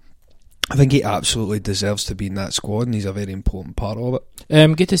I think he absolutely deserves to be in that squad, and he's a very important part of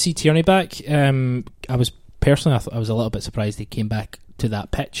it. Good to see Tierney back. I was I was a little bit surprised he came back to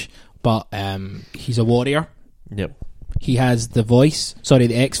that pitch, but he's a warrior. Yep. He has the voice,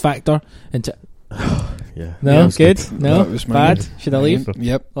 the X factor. Yeah. No, good. No, was bad. mine. Should I leave?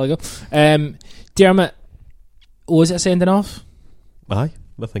 Yep. There you go. Dermot, was it a sending off? Aye,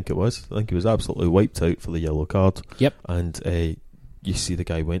 I think it was. I think he was absolutely wiped out for the yellow card. Yep. And you see the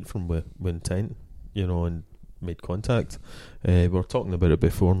guy went from with intent, and made contact. We were talking about it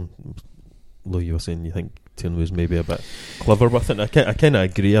before, and Lou, you were saying you think Tierney was maybe a bit clever with it. I kind of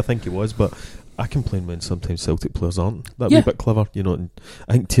agree. I think he was, but I complain when sometimes Celtic players aren't that wee bit clever, And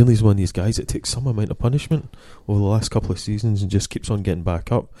I think Tierney's one of these guys that takes some amount of punishment over the last couple of seasons and just keeps on getting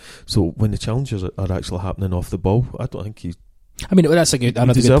back up. So when the challenges are actually happening off the ball, I don't think he's... that's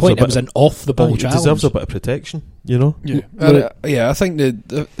another good point. It was an off-the-ball challenge. He deserves a bit of protection, Yeah. I think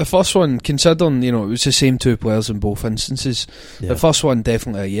the first one, considering, it was the same 2 players in both instances, the first one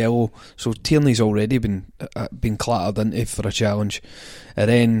definitely a yellow, so Tierney's already been clattered into for a challenge, and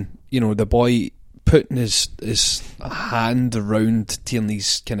then, the boy putting his hand around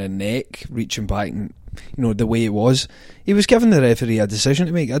Tierney's kind of neck, reaching back, and, the way it was, he was giving the referee a decision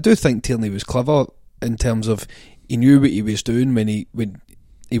to make. I do think Tierney was clever in terms of he knew what he was doing when he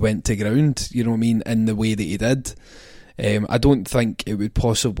went to ground, in the way that he did. I don't think it would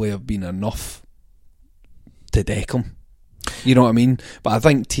possibly have been enough to deck him. You know what I mean? But I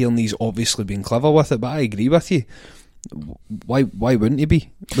think Tierney's obviously been clever with it, but I agree with you. Why wouldn't he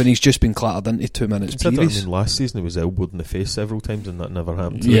be when he's just been clattered into 2 minutes previous? Last season he was elbowed in the face several times, and that never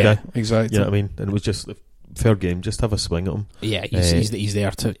happened to the guy. Exactly. You know what I mean? And it was just fair game, just have a swing at him. Yeah, he's there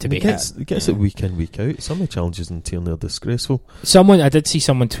to be hit. He gets it week in, week out. Some of the challenges in Tierney are disgraceful. I did see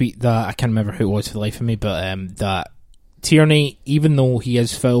someone tweet that, I can't remember who it was for the life of me, but that Tierney, even though he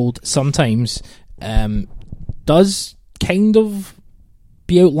is fouled sometimes, does kind of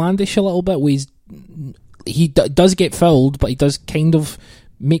be outlandish a little bit. He does get fouled, but he does kind of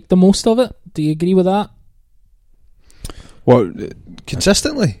make the most of it. Do you agree with that? Well,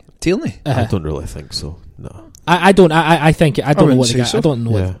 consistently, Tierney? I don't really think so. No. I don't. I think I don't know what the guy. So. I don't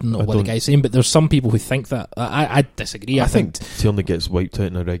know what the guy's saying, but there's some people who think that. I disagree. I think Tierney gets wiped out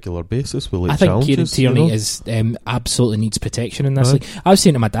on a regular basis with I think Kieran Tierney is absolutely needs protection in this league. I was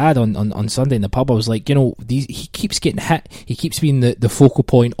saying to my dad on Sunday in the pub, I was like, he keeps getting hit. He keeps being the focal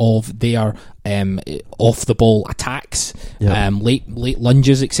point of their off the ball attacks, late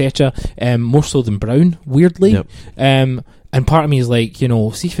lunges, etc. More so than Brown, weirdly. Yep. And part of me is like,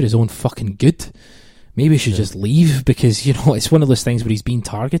 see for his own fucking good, maybe he should just leave, because it's one of those things where he's being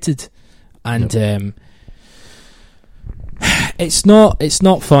targeted, and it's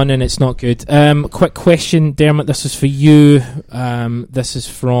not fun and it's not good. Quick question, Dermot, this is for you. This is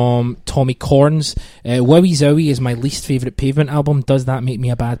from Tommy Corns. Wowie Zowie is my least favourite Pavement album. Does that make me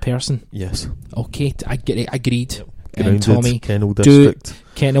a bad person? Yes. Okay, I get it. Agreed. Grounded, Tommy, Kennel District.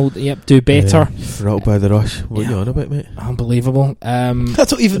 Kennel, yep, do better. Rattled by the rush. What are you on about, mate? Unbelievable. I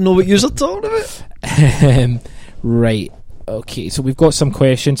don't even know what you're talking about. Right. Okay, so we've got some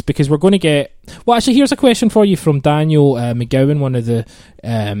questions because we're going to get... Well, actually, here's a question for you from Daniel McGowan, one of the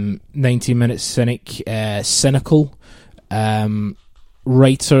 90 Minute Cynical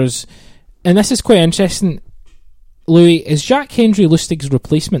writers. And this is quite interesting. Louis, is Jack Hendry Lustig's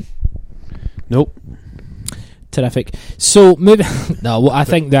replacement? Nope. Terrific. So, maybe... No, well, I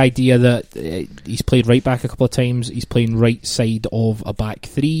think the idea that he's played right back a couple of times, he's playing right side of a back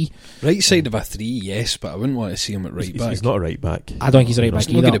three. Right side of a three, yes, but I wouldn't want to see him at right back. He's not a right back. I don't think he's a right back either.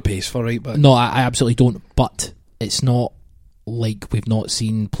 He's not going to pace for right back. No, I absolutely don't, but it's not like we've not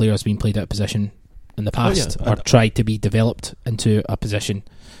seen players being played out of position in the past or tried to be developed into a position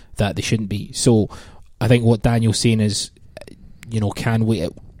that they shouldn't be. So, I think what Daniel's saying is, can we...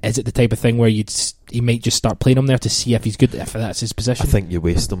 Is it the type of thing where he might just start playing him there to see if he's good, if that's his position? I think you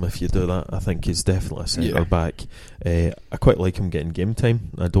waste him if you do that. I think he's definitely a centre back. I quite like him getting game time.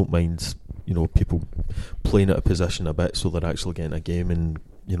 I don't mind, people playing out of position a bit so they're actually getting a game and,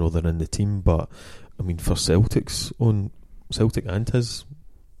 they're in the team. But, I mean, for Celtic and his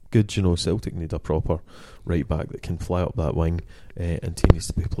good, Celtic need a proper right back that can fly up that wing and he needs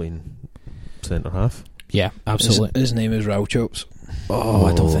to be playing centre half. Yeah, absolutely. His name is Rauchops. Oh,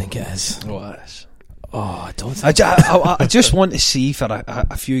 I don't think it is. Oh, it is. Oh, I don't think I just want to see for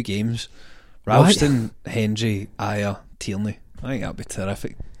a few games Ralston, Hendry, Aya, Tierney. I think that'd be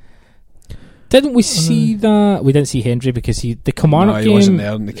terrific. Didn't we see that? We didn't see Hendry because the Kilmarnock game... No, he wasn't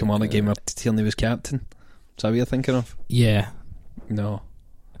there in the Kilmarnock game where Tierney was captain. Is that what you're thinking of? Yeah. No.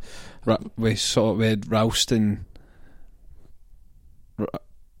 We had Ralston...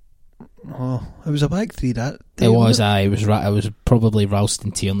 Oh, it was a back three that day. It was probably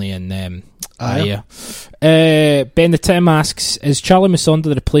Ralston, Tierney and Aya. Ben the Tim asks, is Charlie Musonda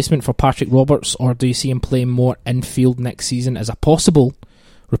the replacement for Patrick Roberts, or do you see him playing more infield next season as a possible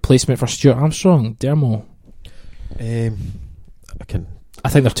replacement for Stuart Armstrong? Dermo? I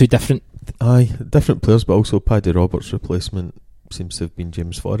think they're two different. Aye, different players, but also Paddy Roberts' replacement seems to have been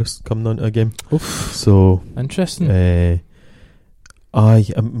James Forrest coming on to a game. Oof. So interesting.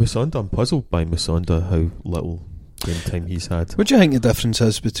 Musonda, I'm puzzled by Musonda, how little game time he's had. What do you think the difference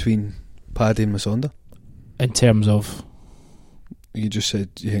is between Paddy and Musonda? In terms of... You just said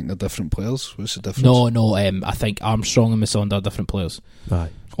you think they're different players. What's the difference? No, I think Armstrong and Musonda are different players. Aye.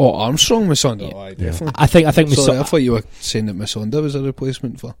 Oh, Armstrong, Musonda? Yeah. Oh, aye, definitely. I think Sorry, I thought you were saying that Musonda was a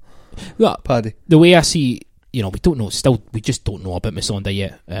replacement for Paddy. The way I see... we don't know. Still, we just don't know about Musonda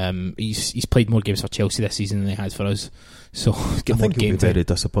yet. He's played more games for Chelsea this season than he has for us. So I think he'll be very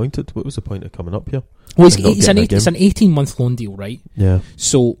disappointed. What was the point of coming up here? Well, it's an 18-month loan deal, right? Yeah.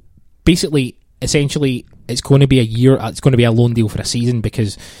 So essentially, it's going to be a year. It's going to be a loan deal for a season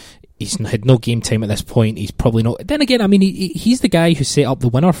because he's had no game time at this point. He's probably not. Then again, I mean, he's the guy who set up the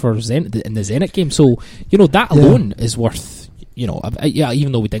winner for Zenit in the Zenit game. So that alone is worth.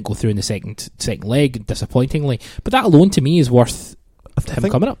 Even though we didn't go through in the second leg, disappointingly, but that alone to me is worth him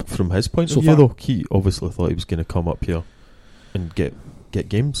coming up. From his point of view, though, he obviously thought he was going to come up here and get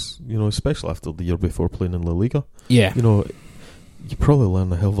games, especially after the year before playing in La Liga. Yeah. You probably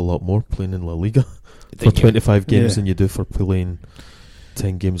learn a hell of a lot more playing in La Liga for 25 games than you do for playing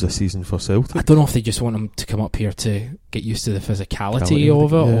 10 games a season for Celtic. I don't know if they just want him to come up here to get used to the physicality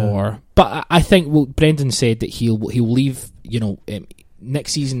of it, but I think Brendan said that he'll leave.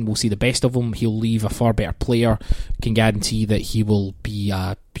 Next season we'll see the best of him. He'll leave a far better player. Can guarantee that he will be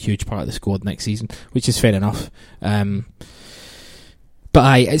a huge part of the squad next season, which is fair enough.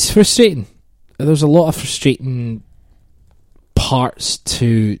 But it's frustrating. There's a lot of frustrating parts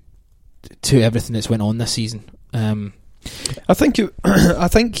to everything that's went on this season. I think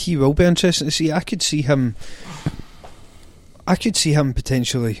he will be interesting to see. I could see him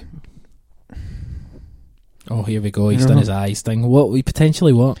potentially. Oh, here we go. He's done his eyes thing. What?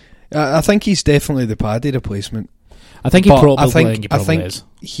 I think he's definitely the Paddy replacement. I think he probably is.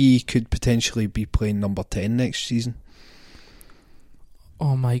 He could potentially be playing number 10 next season.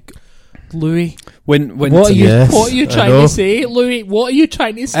 Oh my God. Louis, what are you trying to say, Louis? What are you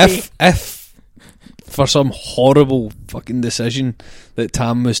trying to say? If for some horrible fucking decision that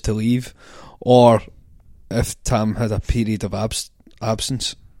Tam was to leave, or if Tam had a period of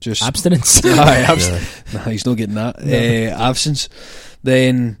absence, just abstinence. Nah, he's not getting that. Absence.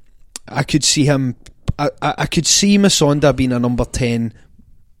 Then I could see him. I could see Musonda being a number 10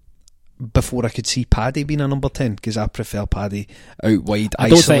 before I could see Paddy being a number 10, because I prefer Paddy out wide,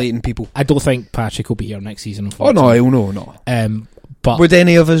 isolating people. I don't think Patrick will be here next season. Oh no, no. But would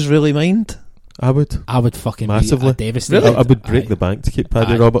any of us really mind? I would fucking massively be devastated. Really? I would break the bank to keep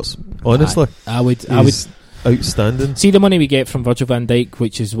Paddy Roberts. Honestly, I would. Outstanding. See the money we get from Virgil van Dijk,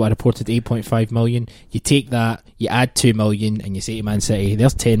 which is what I reported 8.5 million. You take that, you add 2 million, and you say to Man City,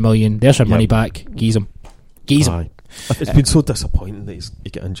 "There's 10 million. There's your money back. Geese him." It's been so disappointing that he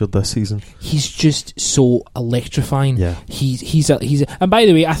got injured this season. He's just so electrifying. Yeah, he's and by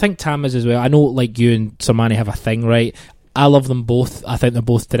the way, I think Tam is as well. I know, like, you and Samani have a thing, right? I love them both. I think they're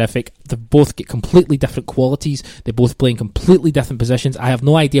both terrific. They both get completely different qualities. They both play in completely different positions. I have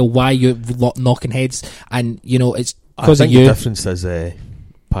no idea why you're knocking heads, and it's because of you. The difference is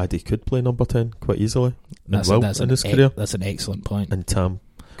Paddy could play number 10 quite easily in his career. That's an excellent point. And Tam,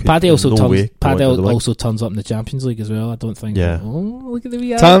 Paddy also turns up in the Champions League as well. I don't think. Yeah. Oh, look at the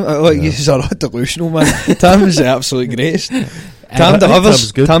wee Tam, you're not delusional, man. Tam is the absolute greatest. Tam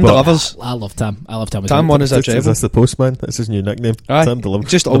delivers. Tam delivers. I love Tam. Tam won his treble. Is this the postman? That's his new nickname. Aye. Tam delivers.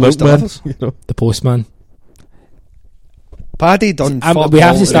 Just always delivers. The postman. Paddy done. We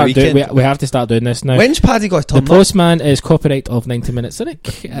have to start doing this now. When's Paddy got to turn up? The postman is copyright of 90 Minutes Cynic.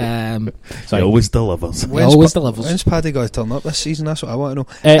 He always delivers. When's Paddy got to turn up this season? That's what I want to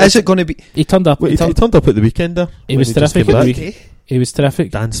know. Is it going to be? He turned up. He turned up at the weekend. He was terrific. He was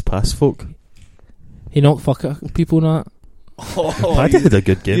terrific. Dance past folk. He knocked people not. Paddy had a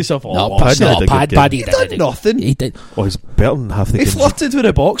good game. Paddy did nothing. He did. Oh, he's better than half the game. He flirted with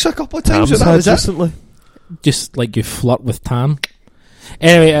a box a couple of times. That was recently. Just like you flirt with Tam.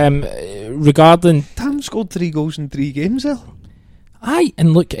 Anyway, regarding Tam scored 3 goals in 3 games there. Aye,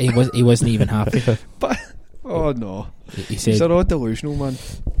 and look, he wasn't even happy. But oh no, he said, he's a raw delusional man.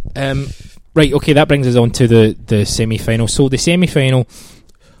 Right, okay, that brings us on to the semi-final. So the semi-final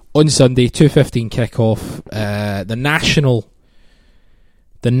on Sunday, 2:15 kick-off.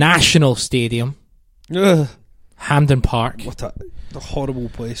 The National Stadium, Hampden Park. What a horrible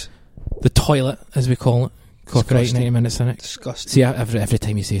place. The toilet, as we call it. Copyright 90 Minutes Cynic. Disgusting. See, every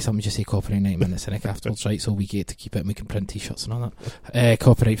time you say something, just say copyright 90 Minutes Cynic afterwards, right? So we get to keep it and we can print t-shirts and all that.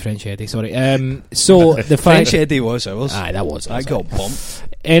 Copyright French Eddie, sorry. So the French Eddie was ours. Aye, that was. I got bumped.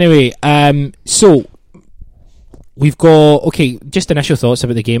 Anyway, so we've got, okay, just initial thoughts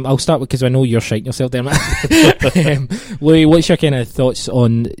about the game. I'll start with, because I know you're shiting yourself, Dermot. Louis, what's your kind of thoughts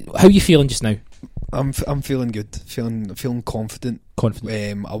on how you feeling just now? I'm feeling good. Feeling confident.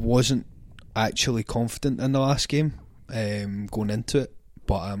 I wasn't actually confident in the last game going into it,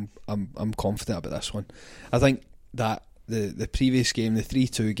 but I'm confident about this one. I think that the previous game, the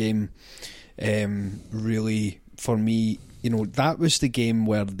 3-2 game, really, for me, that was the game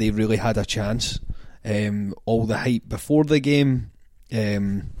where they really had a chance. All the hype before the game,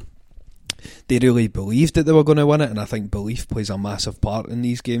 they really believed that they were going to win it, and I think belief plays a massive part in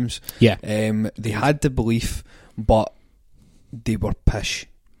these games. Yeah. They had the belief, but they were pish,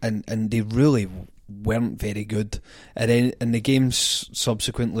 and they really weren't very good. And then in the games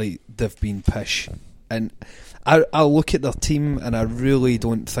subsequently, they've been pish. And I look at their team, and I really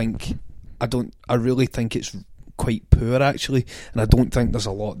think it's quite poor, actually, and I don't think there's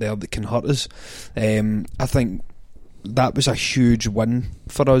a lot there that can hurt us. I think that was a huge win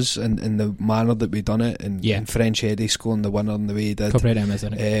for us in the manner that we done it, and French Eddie scoring the winner in the way he did.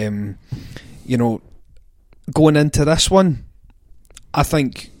 Going into this one, I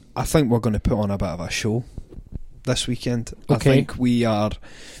think we're going to put on a bit of a show this weekend. Okay. I think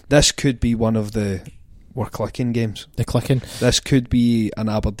this could be one of we're clicking games. The clicking. This could be an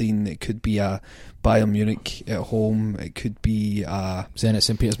Aberdeen. It could be a Bayern Munich at home. It could be a Zenit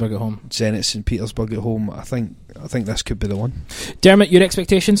St Petersburg at home. I think this could be the one. Dermot, your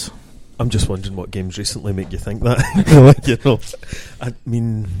expectations? I'm just wondering what games recently make you think that. I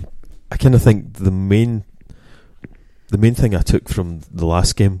mean, I kind of think the main thing I took from the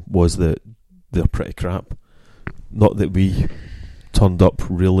last game was that they're pretty crap. Not that we turned up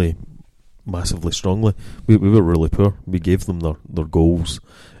really massively strongly. We were really poor. We gave them their goals,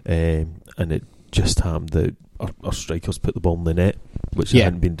 and it just happened that our strikers put the ball in the net, which they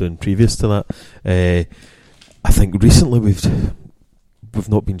hadn't been doing previous to that. I think recently we've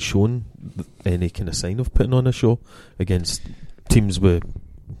not been shown any kind of sign of putting on a show against teams with,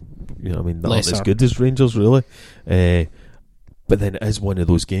 that aren't as good as Rangers, really. But then it is one of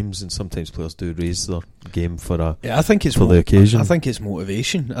those games, and sometimes players do raise their game for the occasion. I think it's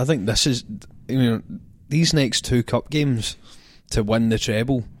motivation. I think this is, these next 2 cup games to win the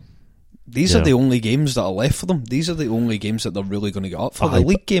treble. These are the only games that are left for them. These are the only games that they're really going to get up for. The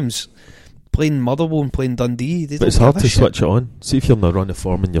league games, playing Motherwell and playing Dundee, but it's hard to switch it on. See if you're in a run of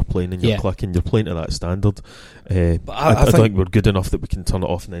form and you're playing and you're clicking, you're playing to that standard. But I think we're good enough that we can turn it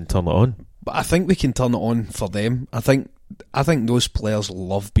off and then turn it on. But I think we can turn it on for them. I think I think those players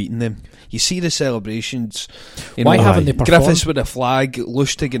love beating them. You see the celebrations. Why haven't they performed? Griffiths with a flag,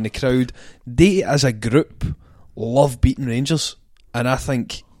 Lustig in the crowd. They, as a group, love beating Rangers. And I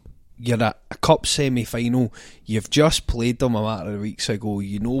think you're at a cup semi-final. You've just played them a matter of weeks ago.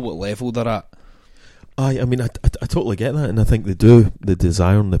 You know what level they're at. I mean, I totally get that, and I think they do. The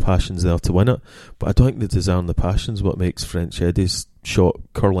desire and the passion's there to win it, but I don't think the desire and the passion's what makes French Eddie's shot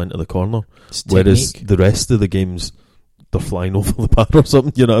curl into the corner, whereas the rest of the games, they're flying over the bar or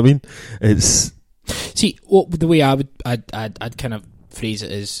something. You know what I mean? It's the way I'd kind of phrase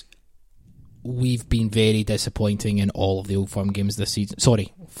it is, we've been very disappointing in all of the Old Firm games this season.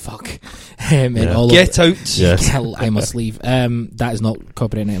 Sorry, fuck. Get out. Yes. I must leave. That is not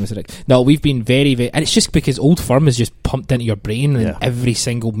copyright. No, we've been very, very... And it's just because Old Firm is just pumped into your brain in every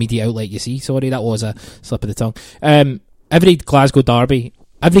single media outlet you see. Sorry, that was a slip of the tongue. Every Glasgow derby,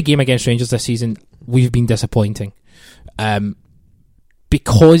 every game against Rangers this season, we've been disappointing.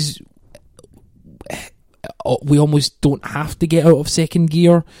 Because we almost don't have to get out of second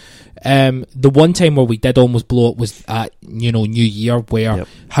gear. The one time where we did almost blow it was at New Year, where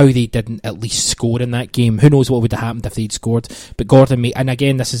how they didn't at least score in that game. Who knows what would have happened if they'd scored. But Gordon made, and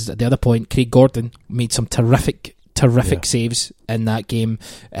again this is the other point, Craig Gordon made some terrific saves in that game.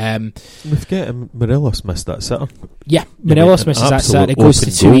 We forget Morelos missed that sitter. Yeah, Morelos misses that sitter. It goes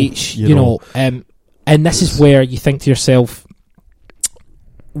to 2 each. You know, and this is where you think to yourself,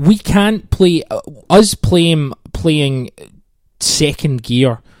 we can't play us playing second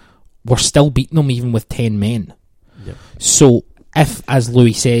gear. We're still beating them even with 10 men. Yep. So if, as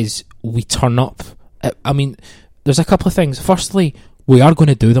Louis says, we turn up, I mean, there's a couple of things. Firstly, we are going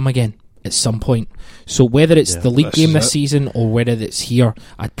to do them again at some point. So whether it's the league game this season or whether it's here,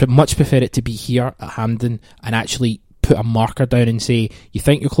 I'd much prefer it to be here at Hampden and actually put a marker down and say, you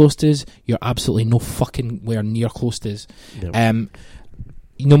think you're close to us, you're absolutely no fucking where near close to us. Yep.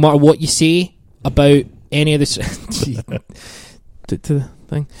 No matter what you say about any of this... to the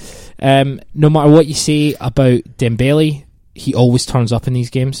thing. No matter what you say about Dembele, he always turns up in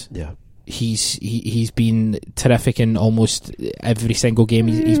these games. Yeah, he's been terrific in almost every single game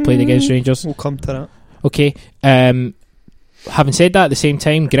he's played against Rangers. We'll come to that. Okay. Having said that, at the same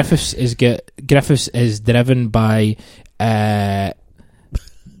time, Griffiths is driven by.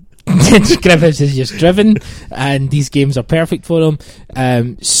 Griffiths is just driven, and these games are perfect for him.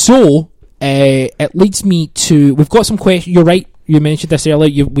 So it leads me to, we've got some questions. You're right. You mentioned this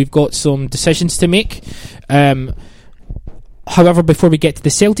earlier. We've got some decisions to make. However, before we get to the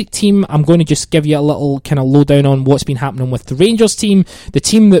Celtic team, I'm going to just give you a little kind of lowdown on what's been happening with the Rangers team. The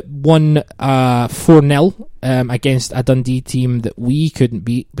team that won 4-0 against a Dundee team that we couldn't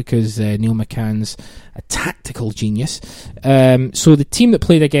beat because Neil McCann's a tactical genius. So the team that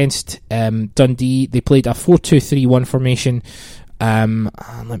played against Dundee, they played a 4-2-3-1 formation. Let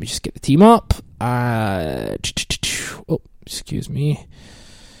me just get the team up. Excuse me.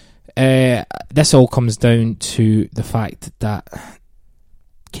 This all comes down to the fact that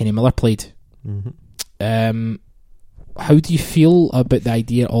Kenny Miller played. Mm-hmm. How do you feel about the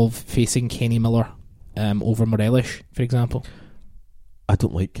idea of facing Kenny Miller over Morelos, for example? I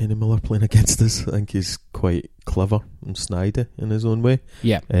don't like Kenny Miller playing against us. I think he's quite clever and snidey in his own way.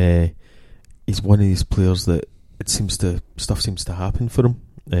 Yeah. He's one of these players that stuff seems to happen for him.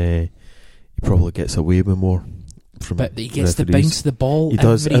 He probably gets away with more. But he gets to bounce the ball. He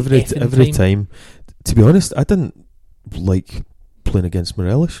does every time. To be honest, I didn't like playing against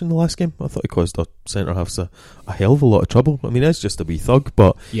Morelos in the last game. I thought he caused our centre halves a hell of a lot of trouble. I mean, he's just a wee thug,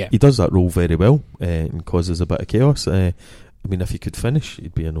 but he does that role very well and causes a bit of chaos. I mean, if he could finish,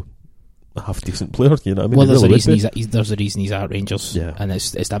 he'd be a half decent player. You know what I mean? Well, there's a reason he's at Rangers, and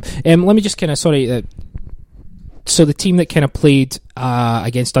it's that. Let me just kind of so the team that kind of played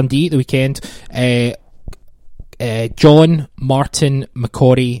against Dundee at the weekend. John, Martin,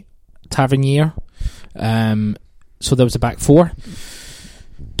 McCorry, Tavernier. So there was a back four.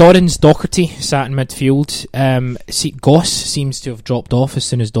 Dorrans, Docherty sat in midfield. Goss seems to have dropped off as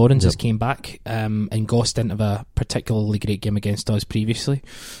soon as Dorrans has came back, and Goss didn't have a particularly great game against us previously.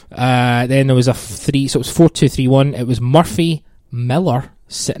 Then there was a 3, so it was 4-2-3-1. It was Murphy, Miller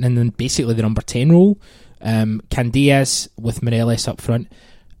sitting in basically the number 10 role. Candias with Morelos up front.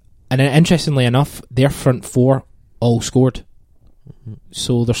 And then, interestingly enough, their front four all scored. Mm-hmm.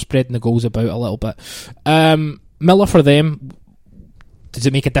 So they're spreading the goals about a little bit. Miller for them, does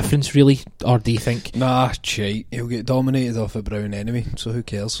it make a difference really? Or do you think? Nah, shite. He'll get dominated off a Brown anyway, so who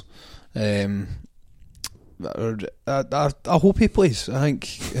cares? I hope he plays. I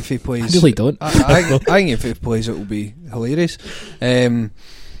think if he plays... I really don't. I think if he plays it will be hilarious.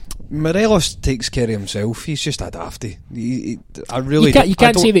 Morelos takes care of himself. He's just a dafty. You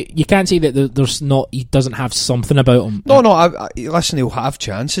can't say that there's not. He doesn't have something about him. No. Listen, he'll have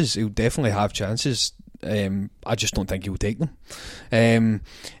chances. He'll definitely have chances. I just don't think he'll take them. And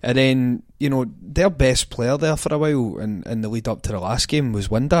then their best player there for a while in the lead up to the last game was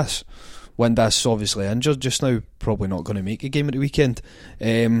Windass. Windass obviously injured just now. Probably not going to make a game at the weekend.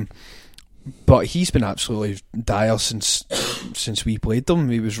 But he's been absolutely dire since we played them.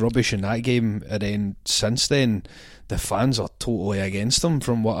 He was rubbish in that game, and then since then, the fans are totally against him.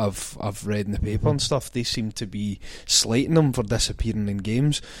 From what I've read in the paper and stuff, they seem to be slating him for disappearing in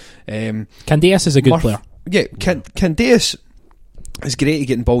games. Candeas is a good player. Yeah, Candeas is great at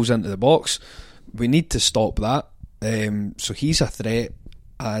getting balls into the box. We need to stop that. So he's a threat,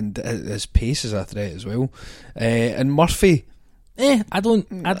 and his pace is a threat as well. And Murphy. I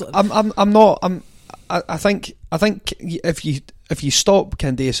think if you stop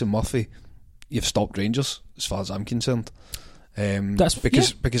Candace and Murphy, you've stopped Rangers as far as I'm concerned.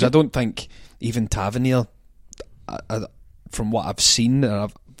 Because I don't think even Tavernier, from what I've seen,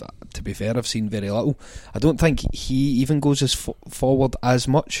 and to be fair, I've seen very little. I don't think he even goes as forward as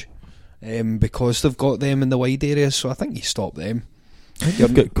much because they've got them in the wide areas. So I think you stop them. I think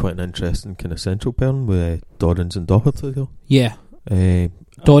you've got quite an interesting kind of central pairing with Dorrans and Doherty though. Yeah.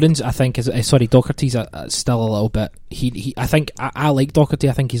 Dorrans, I think, Doherty's still a little bit. I think I like Doherty.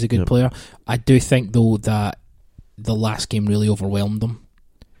 I think he's a good player. I do think though that the last game really overwhelmed them.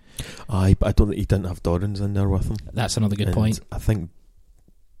 But I don't think he didn't have Dorrans in there with him. That's another good point. I think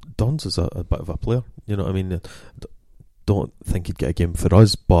Dorrans is a bit of a player. You know what I mean? Don't think he'd get a game for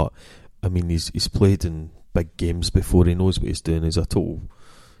us, but I mean he's played in big games before. He knows what he's doing. He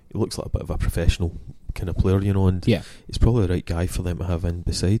looks like a bit of a professional kind of player, and he's probably the right guy for them to have in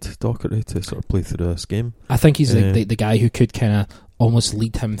beside Doherty to sort of play through this game. I think he's the guy who could kind of almost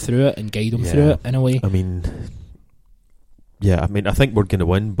lead him through it and guide him through it in a way. I think we're going to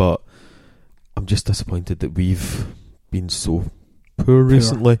win, but I'm just disappointed that we've been so poor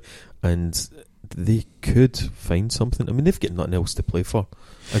recently, and they could find something. I mean, they've got nothing else to play for.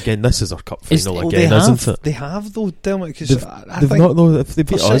 Again, this is our cup final isn't it? They have though, Dermot. They've not though. If they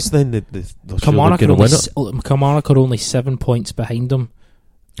beat us, then they're going to win it. Kilmarnock are only 7 points behind them.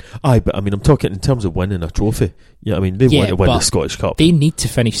 Aye, but I mean, I'm talking in terms of winning a trophy. Yeah, I mean, they want to win the Scottish Cup. They need to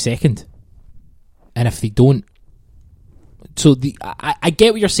finish second, and if they don't, so I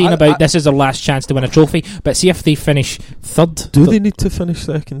get what you're saying about this is their last chance to win a trophy. But see if they finish third. Do they need to finish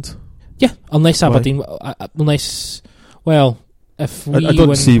second? Yeah, unless Aberdeen, if we I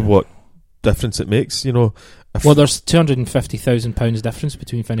don't see what difference it makes, there's £250,000 difference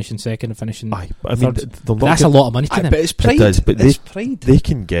between finishing second and finishing third. That's a lot of money to them. But it's pride. It is, but pride. They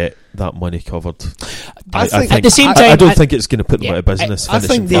can get that money covered. I think at the same time, I don't think it's going to put them out of business. I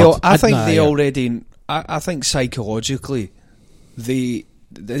think psychologically,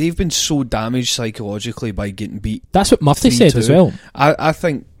 they've been so damaged psychologically by getting beat. That's what Murphy said as well. I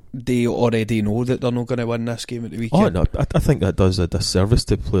think they already know that they're not going to win this game at the weekend. Oh no, I think that does a disservice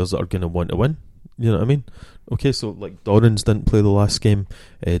to players that are going to want to win. You know what I mean? Okay, so like Dorrans didn't play the last game.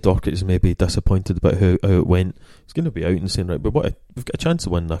 Doherty's maybe disappointed about how it went. He's going to be out and saying, right, but we've got a chance to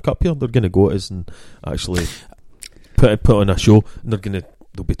win the cup here. They're going to go at us and actually put on a show, and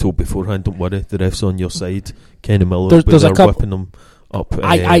they'll be told beforehand, don't worry, the ref's on your side. Kenny Miller will be there whipping them up.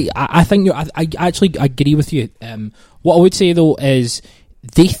 I think I actually agree with you. What I would say though is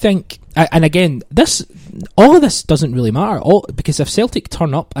they think, and again, all of this doesn't really matter. Because if Celtic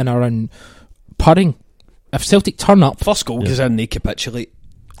turn up and are in purring, if Celtic turn up, first goal goes in, they capitulate.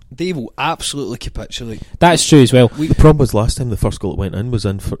 They will absolutely capitulate. That's true as well. The problem was last time the first goal that went in was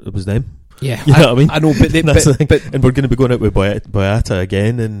it was them. Yeah, you know what I mean. I know, but and we're going to be going out with Boyata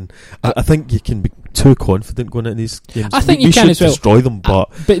again, and I think you can be too confident going into these games. I think you can as well. Destroy them, but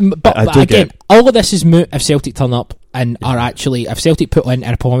again, all of this is moot if Celtic turn up and are actually if Celtic put in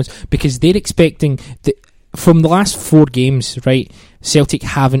a performance, because they're expecting from the last 4 games, right? Celtic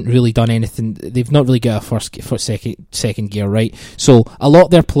haven't really done anything. They've not really got a second gear, right? So a lot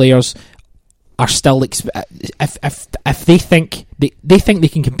of their players are still if they think they think they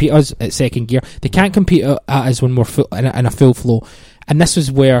can compete us at second gear, they can't compete at us when we're in a full flow. And this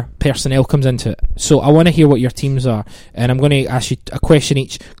is where personnel comes into it. So I want to hear what your teams are, and I'm going to ask you a question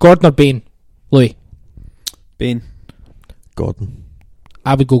each. Gordon or Bain? Louis? Bain. Gordon.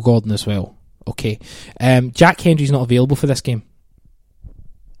 I would go Gordon as well. Okay. Jack Hendry's not available for this game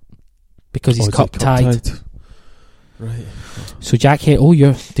because he's cup tied. Right. So Jack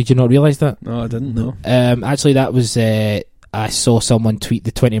did you not realise that? No, I didn't know. Actually, that was I saw someone tweet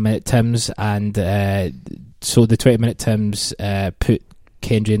the 20-minute Tims, and so the 20-minute Tims put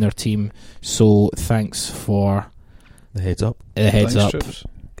Kendry and their team. So thanks for the heads up. Thanks, up. Trips.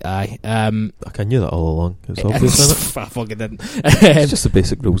 Aye. I knew that all along. It's obvious, isn't it? I fucking didn't. It's just the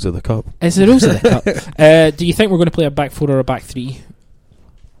basic rules of the cup. It's the rules of the cup. Do you think we're going to play a back four or a back three?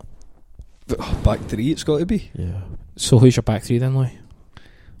 Back three, it's got to be. Yeah. So who's your back three then, Louis?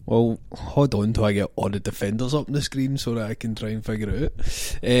 Well, hold on till I get all the defenders up on the screen so that I can try and figure it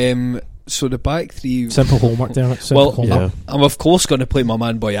out. So the back three... Simple homework there. Simple homework. I'm of course going to play my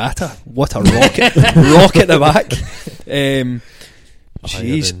man Boyata. What a rocket. Rocket at the back.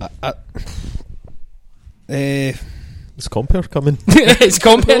 Jeez. Is Compare coming? Is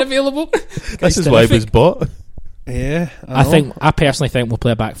Compare available? This is why it was bought. Yeah, I personally think we'll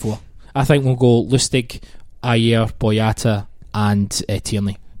play a back four. I think we'll go Lustig, Ayer, Boyata and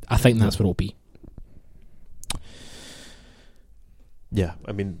Tierney. I think that's what it'll be. Yeah,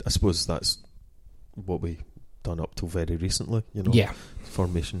 I mean, I suppose that's what we done up till very recently. You know, yeah,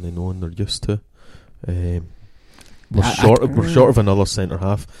 formation they know and they're used to. We're short of another centre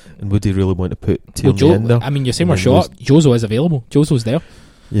half, and would he really want to put Tierney in there? I mean, you're saying we're short. Jozo is available. Jozo's there.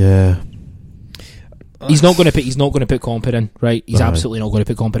 Yeah. He's not going to put Compare in, right? He's absolutely not going to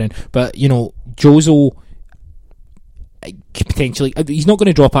put Compare in. But you know, Jozo potentially he's not going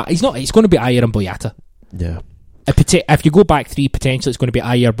to drop out. He's not. It's going to be Ayer and Boyata. Yeah. If you go back three, potentially it's going to be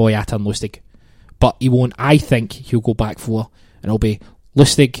Ayer, Boyata, and Lustig. But he won't. I think he'll go back four, and it'll be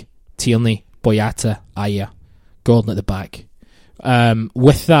Lustig, Tierney, Boyata, Ayer, Gordon at the back.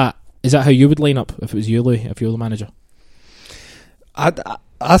 With that, is that how you would line up if it was you, Louis, if you were the manager?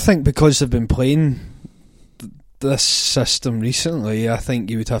 I think because they've been playing this system recently, I think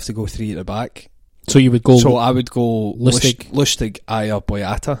you would have to go three at the back. So you would go. So I would go Lustig, Ayer,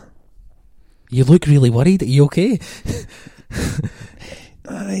 Boyata. You look really worried. Are you okay?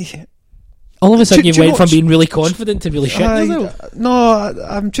 Aye. All of a sudden, you went from being really confident to really shitting yourself. No,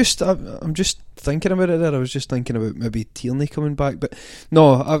 I'm just thinking about it there. I was just thinking about maybe Tierney coming back, but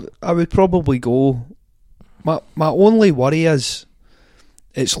no, I would probably go. My only worry is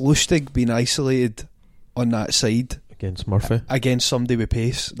it's Lustig being isolated on that side against Murphy, against somebody with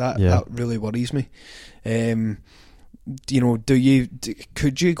pace. That really worries me. You know,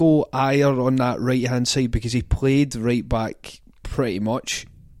 could you go Ayer on that right hand side, because he played right back pretty much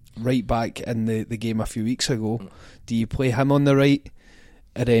right back in the game a few weeks ago? Do you play him on the right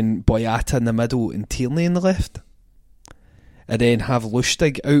and then Boyata in the middle and Tierney in the left, and then have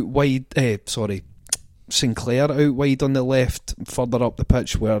Lustig out wide? Sinclair out wide on the left, further up the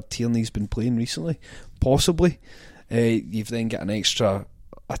pitch where Tierney's been playing recently, possibly. You've then got an extra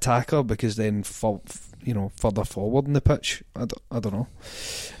attacker because then further forward in the pitch. I don't know.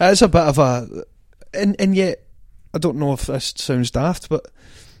 It's a bit of a, and yet I don't know if this sounds daft, but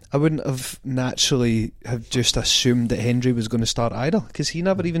I wouldn't have naturally have just assumed that Hendry was going to start either, because he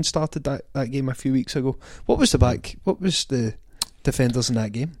never even started that game a few weeks ago. What was the defenders in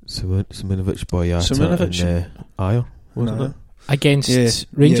that game? Simunovic, Boyata and Ayer, wasn't it? Against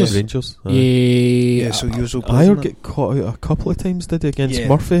Rangers. Rangers. Yeah, so Jozo Ayer get caught out a couple of times, did he, against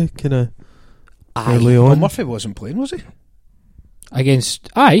Murphy, kind of early on? Well, Murphy wasn't playing, was he? He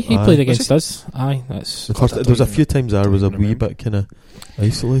played against us. That's. There was a few times I was a wee bit kind of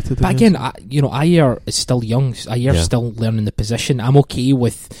isolated. But again, Ayer is still young. Ayer's still learning the position. I'm okay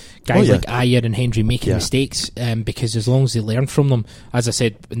with guys like Ayer and Hendry making mistakes, because as long as they learn from them, as I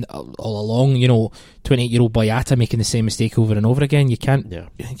said all along, 28-year-old Boyata making the same mistake over and over again, you can't. Yeah.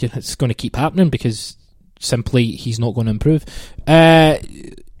 It's going to keep happening because simply he's not going to improve.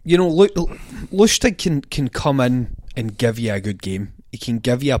 Lustig can come in and give you a good game. He can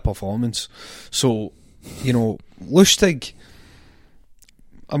give you a performance. So, Lustig,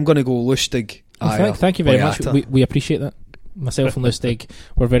 I'm going to go Lustig. Thank you very much. We appreciate that. Myself and Lustig,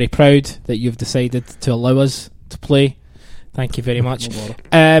 we're very proud that you've decided to allow us to play. Thank you very much.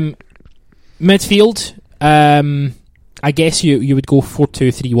 Midfield, I guess you would go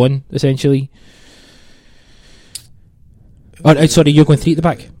 4-2-3-1 essentially. Sorry, you're going 3 at the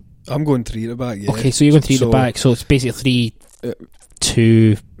back? I'm going 3 at the back, yeah. Okay, so you're going 3 at the back, so it's basically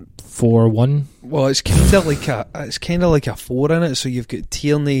 3-2-4-1. Well, it's kind of like a 4 in it. So you've got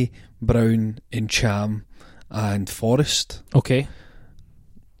Tierney, Brown, Encham, and Forrest. Okay.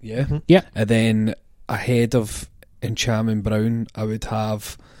 Yeah. Mm-hmm. Yeah. And then ahead of Encham and Brown, I would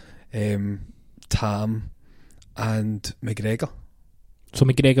have Tam and McGregor. So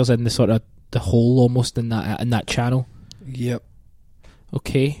McGregor's in the sort of the hole almost in that channel. Yep.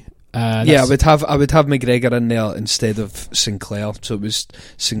 Okay. I would have McGregor in there instead of Sinclair. So it was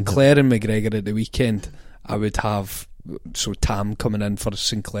Sinclair and McGregor at the weekend. I would have Tam coming in for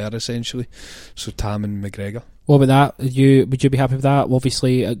Sinclair essentially. So Tam and McGregor. What about that? Would you be happy with that?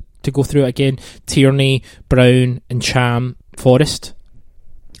 Obviously, to go through it again, Tierney, Brown and Cham, Forrest.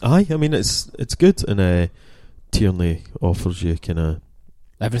 Aye, I mean it's good, and Tierney offers you kind of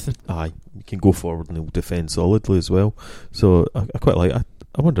everything. Aye, you can go forward and he'll defend solidly as well. So I quite like it.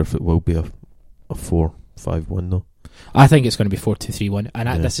 I wonder if it will be a 4-5-1 though. I think it's going to be 4-2-3-1,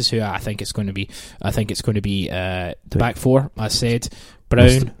 and this is who I think it's going to be. I think it's going to be the back four. I said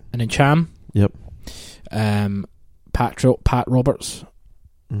Brown and then Cham. Yep. Pat Roberts.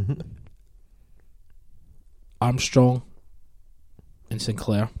 Mm-hmm. Armstrong and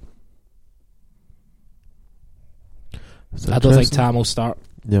Sinclair. I don't think Tam will start.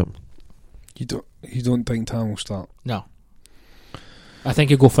 Yep. You don't think Tam will start? No. I think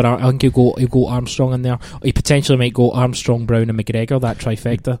he'll go for. I think he'll go Armstrong in there. He potentially might go Armstrong, Brown, and McGregor. That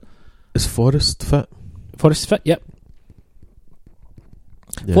trifecta. Is Forrest fit? Forrest fit. Yep.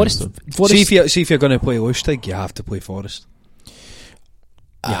 Yeah, Forrest. See if you're going to play Lustig, you have to play Forrest.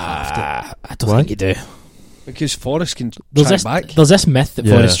 You have to. I don't think you do. Because Forrest can track back. There's this myth that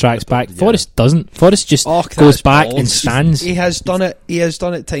Forrest tracks back. Yeah. Forrest doesn't. Forrest just goes back and stands. He has done it. He has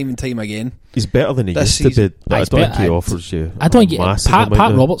done it time and time again. He's better than he used to be. But I don't think he offers you. I don't get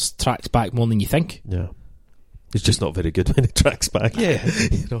Pat Roberts tracks back more than you think. Yeah. He's just not very good when he tracks back. Yeah.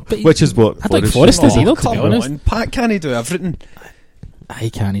 Which is what I think Forrest is either, to be honest. Pat can he do everything? He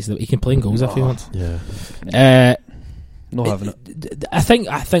can. He can play in goals if he wants. Yeah. Not having it. I think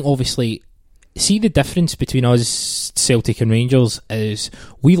obviously, see the difference between us, Celtic and Rangers is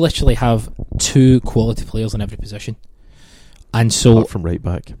we literally have two quality players in every position, and so apart from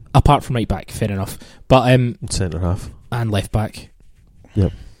right back, fair enough. But centre half and left back.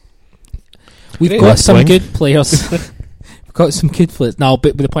 Yep. We've got some good players. We've got some good players now,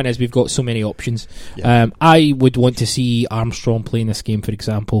 but the point is we've got so many options. Yeah. I would want to see Armstrong play in this game, for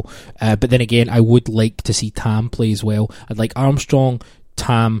example, but then again, I would like to see Tam play as well. I'd like Armstrong,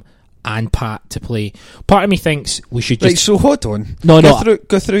 Tam, and Pat to play. Part of me thinks we should just... Right, so hold on.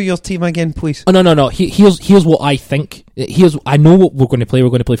 Go through your team again, please. Oh, no. Here's what I think. I know what we're going to play. We're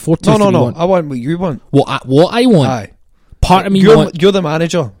going to play 4-2-3-1. No. I want what you want. What I want. Aye. Part of me you're the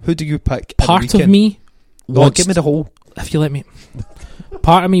manager. Who do you pick? Part of me wants... give me the whole... If you let me...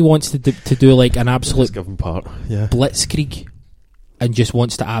 Part of me wants to do like an absolute blitzkrieg and just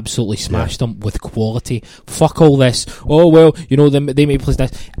wants to absolutely smash them with quality. Fuck all this. Oh well, they may play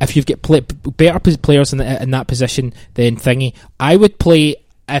this. If you've got better players in that position, then thingy. I would play,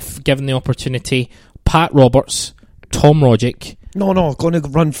 if given the opportunity, Pat Roberts, Tom Rogic. No, going to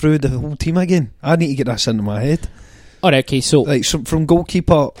run through the whole team again. I need to get this into my head. Alright, okay, so from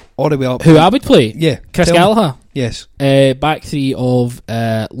goalkeeper all the way up. Who I would play? Yeah, Chris Gallagher. Yes. Back three of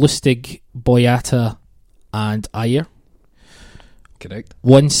Lustig, Boyata, and Ayer. Correct.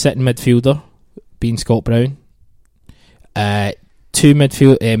 One sitting midfielder, being Scott Brown. Two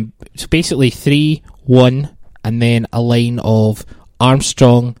midfield. So basically 3-1, and then a line of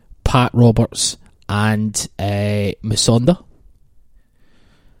Armstrong, Pat Roberts, and Musonda.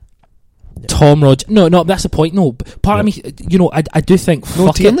 Yeah. Tom Rogers. No, that's the point. No, part of me, I do think.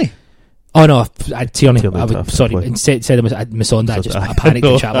 No, Tierney. Oh no, Tierney. Sorry, instead of Musonda, I panicked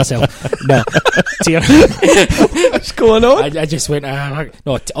and chat myself. No, Tierney. What's going on? I just went.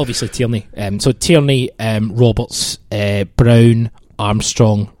 No, obviously Tierney. So Tierney, Roberts, Brown,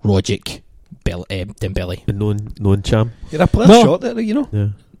 Armstrong, Rogic, Dembele. The known Cham. You're a player shot there, Yeah.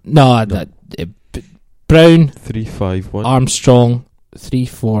 No. Brown 3-5-1. Armstrong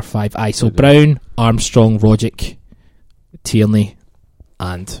 3-4-5. Aye, so Brown, Armstrong, Rogic, Tierney,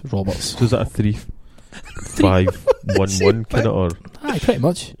 and Roberts. So is that a 3-5-1-1 kind of, or? Aye, pretty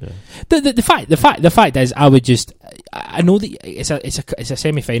much. Yeah. The fact is, I would just. I know that it's a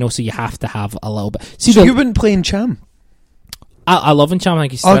semi-final, so you have to have a little bit. See, so you wouldn't play in Cham? I love in Cham. I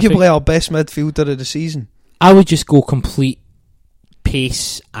think he's arguably our best midfielder of the season. I would just go complete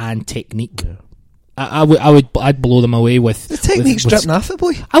pace and technique. Yeah. I'd blow them away with the technique's dripping off it,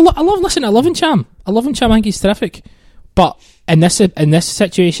 boy. I love in Cham. I think he's terrific. But in this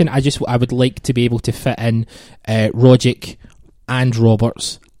situation, I would like to be able to fit in Rogic and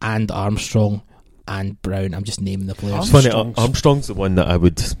Roberts and Armstrong and Brown. I'm just naming the players. It's funny, Armstrong's the one that I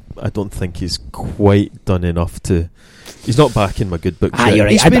don't think he's quite done enough to. He's not back in my good books. You're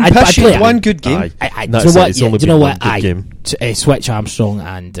right. He's been pitching one good game. Do you know what? Switch Armstrong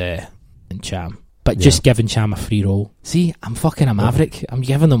and Cham. But just giving Cham a free roll. See, I'm fucking a maverick. I'm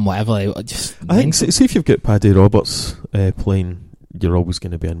giving them whatever. I think. See if you've got Paddy Roberts playing, you're always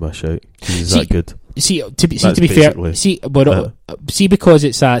going to be in my shout. He's that good. To be fair, because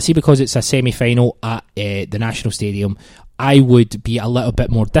it's a semi-final at the National Stadium, I would be a little bit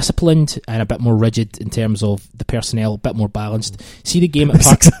more disciplined and a bit more rigid in terms of the personnel, a bit more balanced. See the game at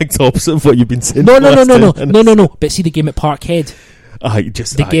Park... exact opposite of what you've been saying. No. But see the game at Parkhead.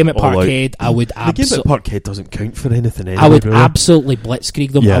 The game at Parkhead, I would the game at Parkhead doesn't count for anything anyway. I would absolutely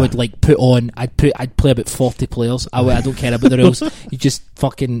blitzkrieg them. I would I'd play about 40 players. I don't care about the rules. You just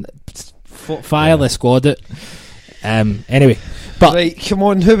fucking fire the squad it. Anyway, but right, come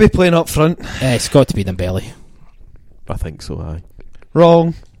on, who are we playing up front? It's got to be Dembele. I think so. Aye.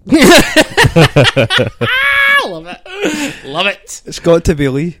 Wrong. Love it. It's got to be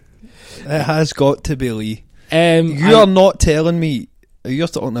Lee. It has got to be Lee. You are not telling me. You're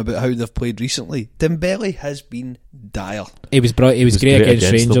talking about how they've played recently. Dembele has been dire. He was great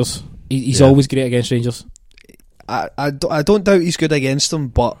against Rangers. He's always great against Rangers. I don't doubt he's good against them,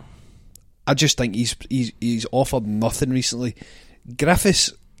 but I just think he's offered nothing recently.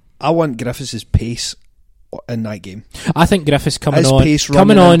 I want Griffiths' pace in that game. I think Griffiths coming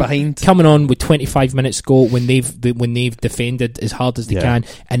on with 25 minutes to go when they've defended as hard as they can,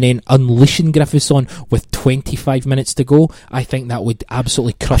 and then unleashing Griffiths on with 25 minutes to go. I think that would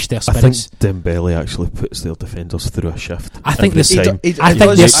absolutely crush their spirits. I think Dembele actually puts their defenders through a shift. I think they're scared of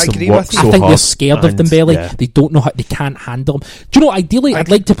Dembele. Yeah. They don't know how, they can't handle him. Do you know? Ideally, I'd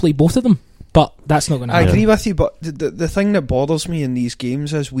like to play both of them. But that's not going to happen. I agree with you, but the thing that bothers me in these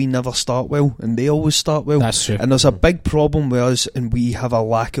games is we never start well, and they always start well. That's true. And there's a big problem with us, and we have a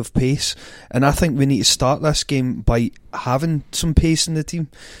lack of pace. And I think we need to start this game by having some pace in the team.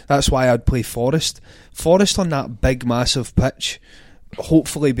 That's why I'd play Forrest. Forrest on that big, massive pitch,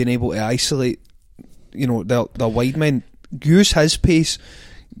 hopefully being able to isolate, the wide men, use his pace,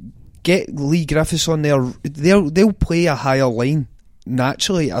 get Lee Griffiths on there. They'll play a higher line.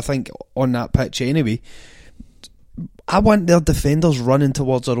 Naturally, I think, on that pitch anyway. I want their defenders running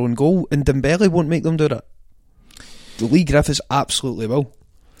towards their own goal, and Dembele won't make them do that. Lee Griffiths absolutely will.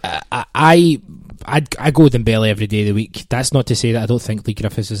 I go with Dembele every day of the week. That's not to say that I don't think Lee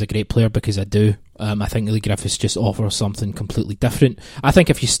Griffiths is a great player, because I do. I think Lee Griffiths just offers something completely different. I think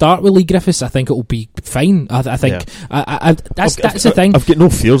if you start with Lee Griffiths, I think it will be fine. I think that's the thing. I've got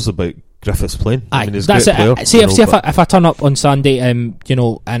no fears about Griffiths playing. I mean, that's it. Player, if I turn up on Sunday, and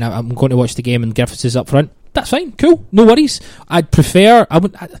I'm going to watch the game and Griffiths is up front, that's fine, cool, no worries. I'd prefer. I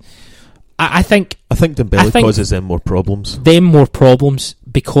think Dembele causes them more problems.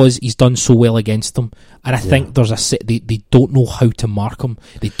 Because he's done so well against them, and I think there's they don't know how to mark him.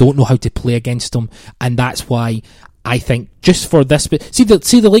 They don't know how to play against him, and that's why I think just for this. See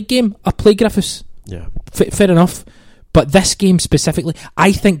the league game, I play Griffiths. Yeah, fair enough. But this game specifically,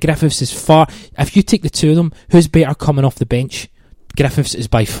 I think Griffiths is far... If you take the two of them, who's better coming off the bench? Griffiths is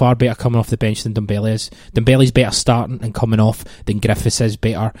by far better coming off the bench than Dembele is. Dembele's better starting and coming off than Griffiths is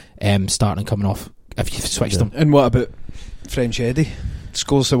better starting and coming off, if you've switched them. And what about French Eddie?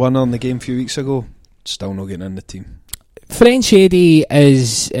 Scores the winner in the game a few weeks ago. Still not getting in the team. French Eddie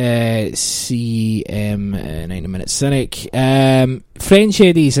is 90 Minute Cynic. French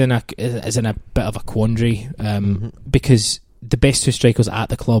Eddie's in a bit of a quandary because the best two strikers at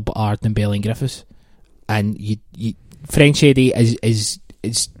the club are Dembele and Griffiths, and French Eddie is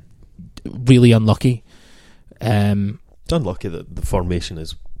really unlucky. It's unlucky that the formation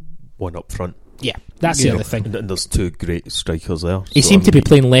is one up front. Yeah, that's the other thing. And there's two great strikers there. He seemed to be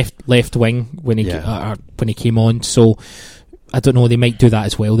playing left wing when he came on. So I don't know. They might do that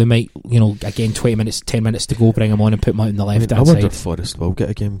as well. They might, again, 10 minutes to go, bring him on and put him out on the left hand side. I wonder if Forrest will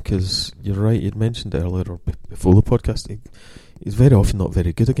get a game, because you're right. You'd mentioned earlier or before the podcast. He's very often not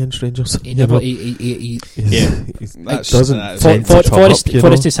very good against Rangers.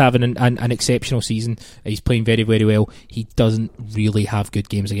 Forrest is having an exceptional season. He's playing very, very well. He doesn't really have good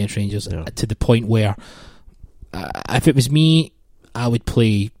games against Rangers to the point where if it was me, I would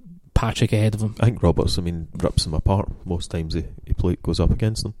play Patrick ahead of him. I think Roberts, rips him apart most times he goes up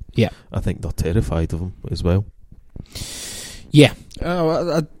against them. Yeah, I think they're terrified of him as well. Yeah.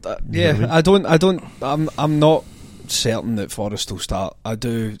 I'm not certain that Forrest will start. I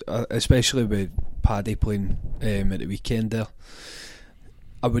do, especially with Paddy playing at the weekend there.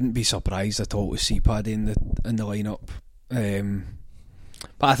 I wouldn't be surprised at all to see Paddy in the lineup. But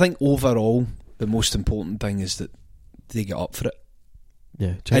I think overall the most important thing is that they get up for it.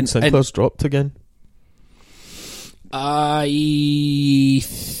 Yeah, James Sinclair's dropped again. I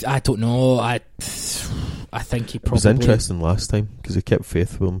don't know. I think he probably... It was interesting last time because he kept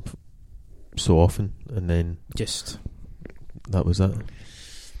faith with him so often, and then just that was it.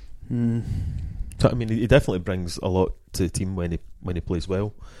 I mean, he definitely brings a lot to the team when he plays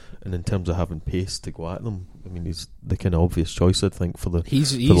well, and in terms of having pace to go at them, I mean, he's the kind of obvious choice, I think, for the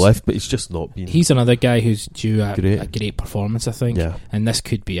left, but he's just not been. He's another guy who's due a great performance, I think, and this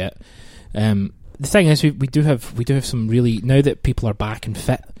could be it. The thing is, we do have some really, now that people are back and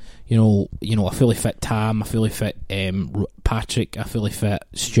fit. You know, a fully fit Tam, a fully fit Patrick, a fully fit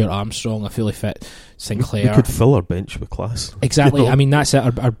Stuart Armstrong, a fully fit Sinclair. We could fill our bench with class. Exactly. I mean, that's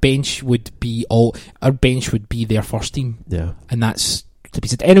it. Our bench would be their first team. Yeah. And that's to be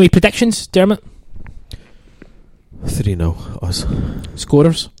said. Anyway, predictions, Dermot? 3-0 us.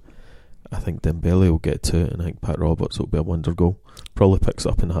 Scorers? I think Dembele will get 2, and I think Pat Roberts will be a wonder goal. Probably picks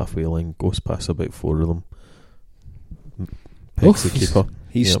up in the halfway line, goes past about 4 of them. Picks the keeper.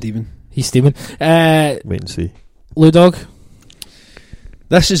 He's Stephen. He's Stephen. Wait and see. Lou Dog.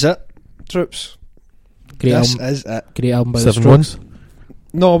 This is it, troops. Great this album. Is it. Great album by the 7-1. Strokes.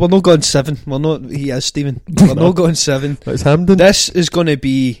 No, we're not going 7. We're not. He is Stephen. We're not going 7. It's Hampden. This is going to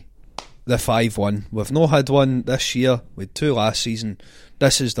be the 5-1. We've not had one this year. We had 2 last season.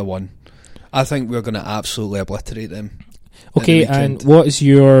 This is the one. I think we're going to absolutely obliterate them. Okay, and what is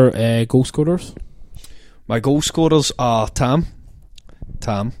your goal scorers? My goal scorers are Tam.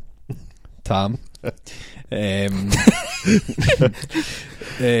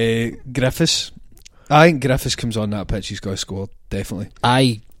 Griffiths. I think Griffiths comes on that pitch, he's got to score, definitely.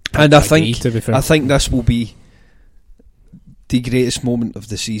 I think this will be the greatest moment of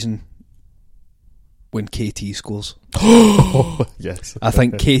the season when KT scores. Oh, yes. I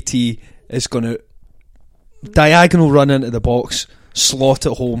think KT is going to diagonal run into the box, slot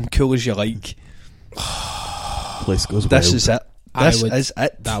it home, cool as you like. Place goes this wild. Is it. This is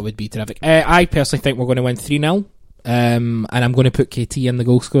it. That would be terrific. I personally think we're going to win 3-0. And I'm going to put KT in the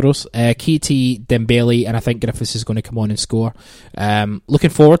goal scorers. KT, Dembele, and I think Griffiths is going to come on and score. Looking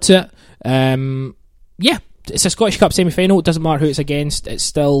forward to it. Yeah, it's a Scottish Cup semi-final. It doesn't matter who it's against. It's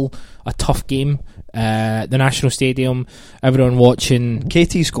still a tough game. The National Stadium, everyone watching.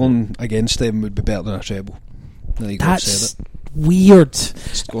 KT's going against them would be better than a treble. That's weird.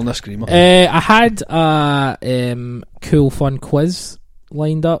 It's going a screamer. I had a cool fun quiz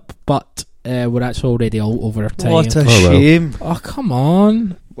lined up, but we're actually already all over our time. What a shame. Oh, come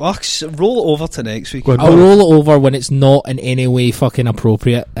on. Well, roll it over to next week. I'll roll it over when it's not in any way fucking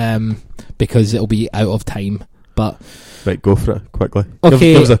appropriate, because it'll be out of time. But right, go for it quickly.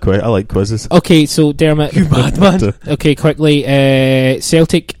 Okay, give us a quiz. I like quizzes. Okay, so Dermot, you madman. Okay, quickly.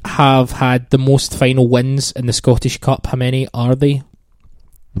 Celtic have had the most final wins in the Scottish Cup. How many are they?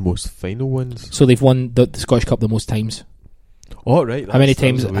 The most final wins. So they've won the Scottish Cup the most times. Oh right. How many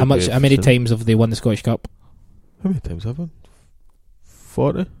times? How many times have they won the Scottish Cup? How many times have I won?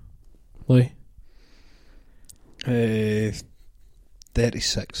 40. Louis.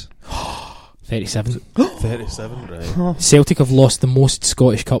 36. 37. 37, right. Celtic have lost the most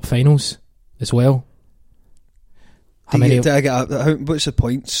Scottish Cup finals as well. How many? What's the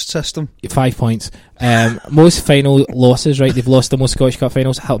points system? 5 points. Most final losses, right? They've lost the most Scottish Cup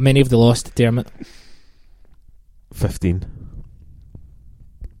finals. How many have they lost, Dermot? 15.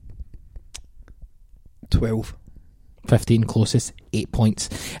 12. 15 closest. 8 points.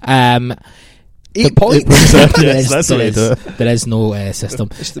 8 points? There is no system.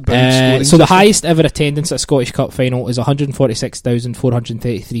 So the highest ever attendance at a Scottish Cup final is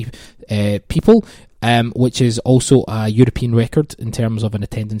 146,433 people, which is also a European record in terms of an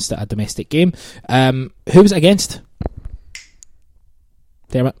attendance at a domestic game. Who was it against?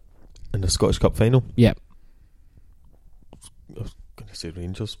 Dermot? In the Scottish Cup final? Yeah. I was going to say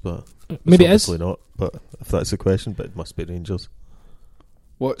Rangers, but maybe it is. Obviously not, but if that's the question, but it must be Rangers.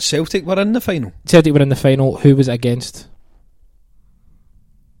 What, Celtic were in the final? Celtic were in the final. Who was it against?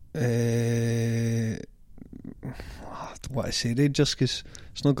 What I say, Rangers, because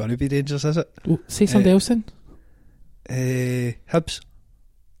it's not going to be Rangers, is it? Oh, say somebody else then. Hibs.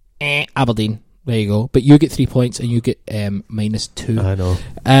 Aberdeen. There you go. But you get 3 points and you get -2. I know.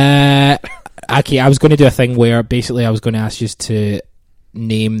 Okay, I was going to do a thing where basically I was going to ask you to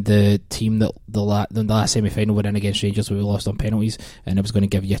name the team that the last semi-final were in against Rangers where we lost on penalties, and I was going to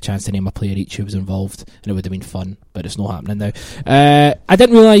give you a chance to name a player each who was involved, and it would have been fun, but it's not happening now. I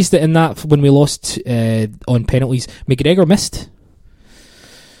didn't realise that in that, when we lost on penalties, McGregor missed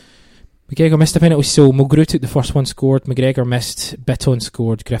a penalty, so Mulgrew took the first one, scored, McGregor missed, Bitton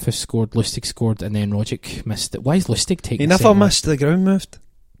scored, Griffiths scored, Lustig scored, and then Rogic missed it. Why is Lustig taking He never missed the ground moved.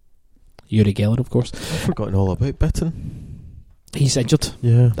 Yuri Geller, of course. I've forgotten all about Bitton. He's injured.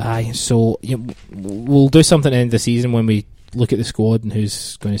 Yeah. Aye, so we'll do something at the end of the season when we look at the squad and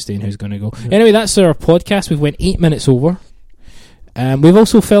who's going to stay and who's going to go. Yeah. Anyway, that's our podcast. We've went 8 minutes over. We've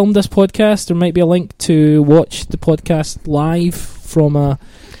also filmed this podcast. There might be a link to watch the podcast live from a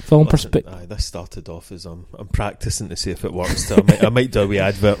film perspective. This started off as I'm practicing to see if it works. So I might do a wee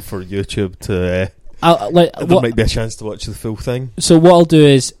advert for YouTube to. There might be a chance to watch the full thing. So what I'll do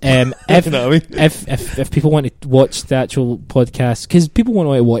is, if you know what I mean? if people want to watch the actual podcast, because people won't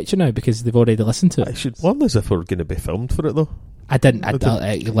want to watch it now because they've already listened to it. I should warn us if we're going to be filmed for it though. I didn't. I literally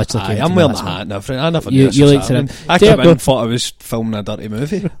came I'm to wearing me a last hat week. and everything. I never You- knew this you was linked it happening. in. I There came we in go. and thought I was filming a dirty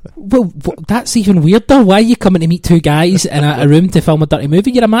movie. Well, that's even weirder. Why are you coming to meet two guys in a room to film a dirty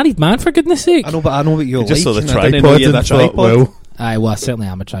movie? You're a married man, for goodness sake. I know what you're You just like. saw the and I didn't know tripod you had a and thought, tripod. well, Aye, well, I certainly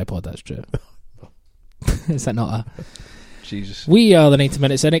am a tripod, that's true. Is that not a... Jesus. We are the 90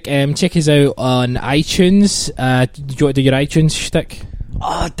 Minute Cynic. Check us out on iTunes. Did you want to do your iTunes shtick?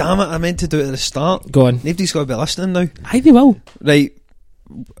 Oh, damn it. I meant to do it at the start. Go on. Nobody's got to be listening now. Aye, they will. Right.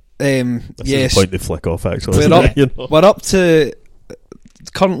 this Yes. is the point they flick off actually. We're isn't up, it? You know? we're up to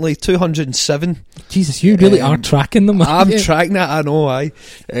currently 207. Jesus, you really are tracking them. I'm aren't you? tracking it, I know, aye.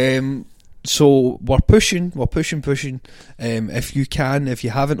 So we're pushing. If you can, if you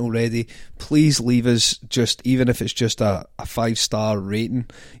haven't already, please leave us just, even if it's just a 5-star rating.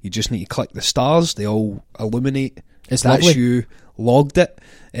 You just need to click the stars, they all illuminate. It's That's lovely. you logged it.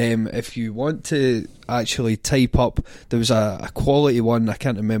 If you want to actually type up, there was a quality one, I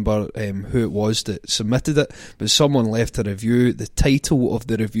can't remember who it was that submitted it, but someone left a review. The title of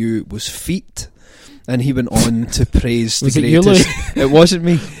the review was Feet, and he went on to praise Was the it you, greatest. It wasn't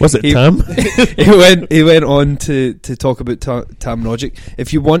me. Was it He- Tam? He went on to talk about Tam Rogic.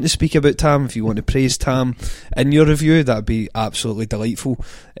 If you want to speak about Tam, if you want to praise Tam in your review, that'd be absolutely delightful.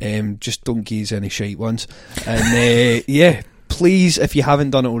 Just don't give us any shite ones. And yeah, please, if you haven't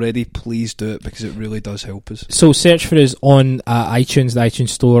done it already, please do it, because it really does help us. So search for us on iTunes, the iTunes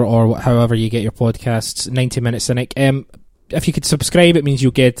store, or however you get your podcasts, 90 Minute Cynic. If you could subscribe, it means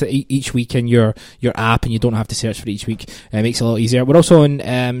you'll get each week in your app, and you don't have to search for each week. It makes it a lot easier. We're also on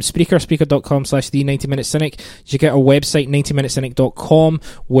Spreaker.com/the 90 Minute Cynic. You get our website, 90minutecynic.com,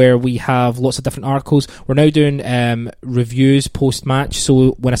 where we have lots of different articles. We're now doing reviews post-match,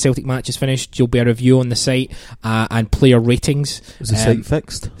 so when a Celtic match is finished, you'll be a review on the site and player ratings. Is the site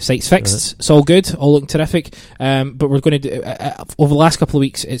fixed? Site's fixed. It's all good, all looking terrific. But we're going to do over the last couple of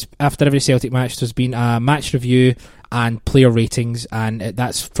weeks. It's after every Celtic match. There's been a match review and player ratings, and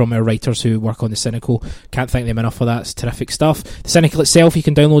that's from our writers who work on the Cynical. Can't thank them enough for that. It's terrific stuff. The Cynical itself you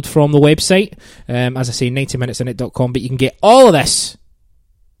can download from the website, as I say, 90minutecynic.com, but you can get all of this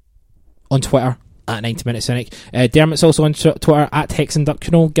on Twitter at 90 Minute Cynic. Dermot's also on Twitter at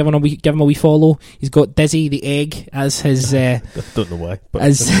Hexinductional. Give him a wee follow. He's got Dizzy the Egg as his I don't know why, but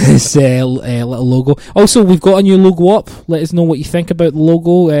as his little logo. Also, we've got a new logo up. Let us know what you think about the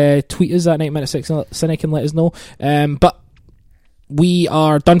logo. Tweet us at 90 Minute Cynic and let us know. But we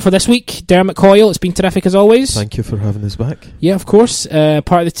are done for this week. Dermot Coyle, it's been terrific as always. thank you for having us back. Yeah, of course.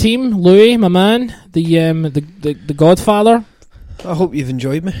 Part of the team, Louis, my man, the Godfather. I hope you've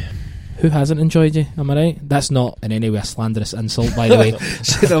enjoyed me. Who hasn't enjoyed you? Am I right? That's not in any way a slanderous insult, by the way.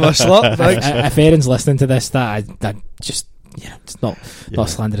 Said I'm a slut, thanks. If Aaron's listening to this, that just, it's not a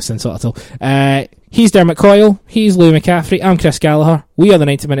slanderous insult at all. He's Dermot Coyle, he's Louis McCaffrey, I'm Chris Gallagher. We are the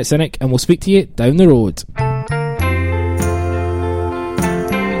 90 Minute Cynic, and we'll speak to you down the road.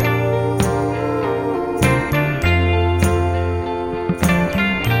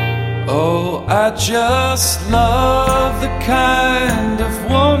 Oh, I just love the kind of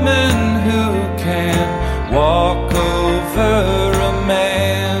woman who can walk over a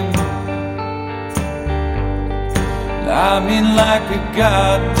man. I mean, like a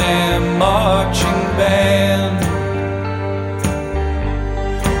goddamn marching band.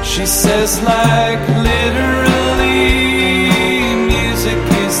 She says, like, literally, music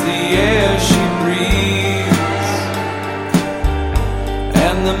is the air she breathes,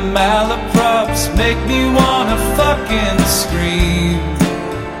 and the malaprops make me wanna fucking scream.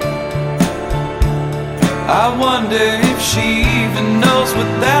 I wonder if she even knows what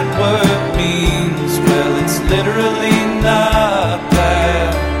that word means. Well, it's literally not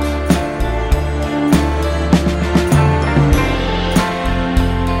that.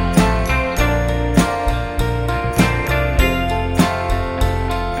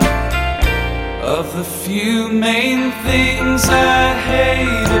 Of the few main things I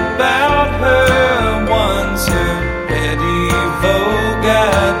hate about her, one's her petty vogue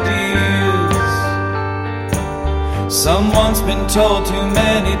ideas. Someone's been told too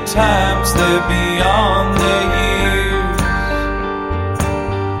many times they're beyond their years.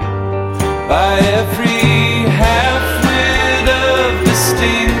 By every half-wit of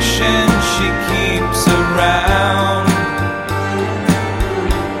distinction she keeps around,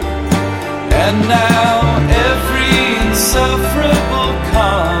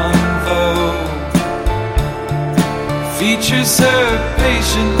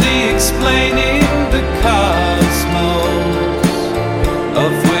 explaining the cosmos,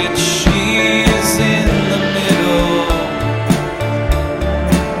 of which she is in the middle.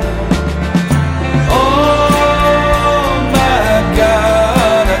 Oh my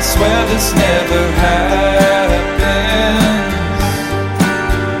God, I swear this never happens.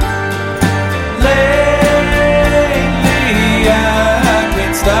 Lately I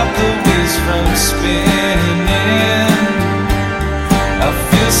can't stop the wheels from spinning. I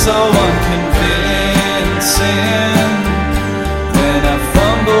feel so unconvincing when I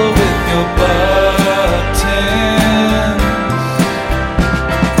fumble with your buttons.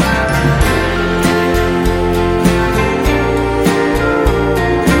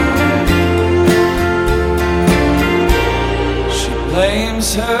 She blames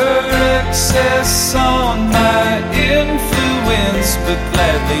her excess on my influence, but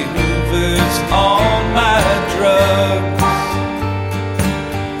gladly hoovers all my drugs.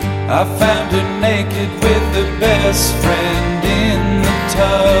 I found her naked with her best friend in the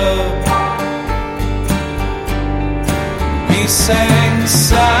tub. We sang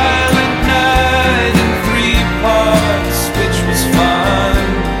Silent Night in 3 parts, which was fun,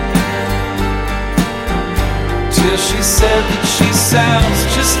 till she said that she sounds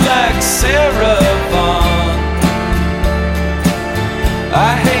just like Sarah Vaughan.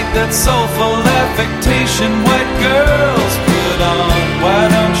 I hate that soulful affectation way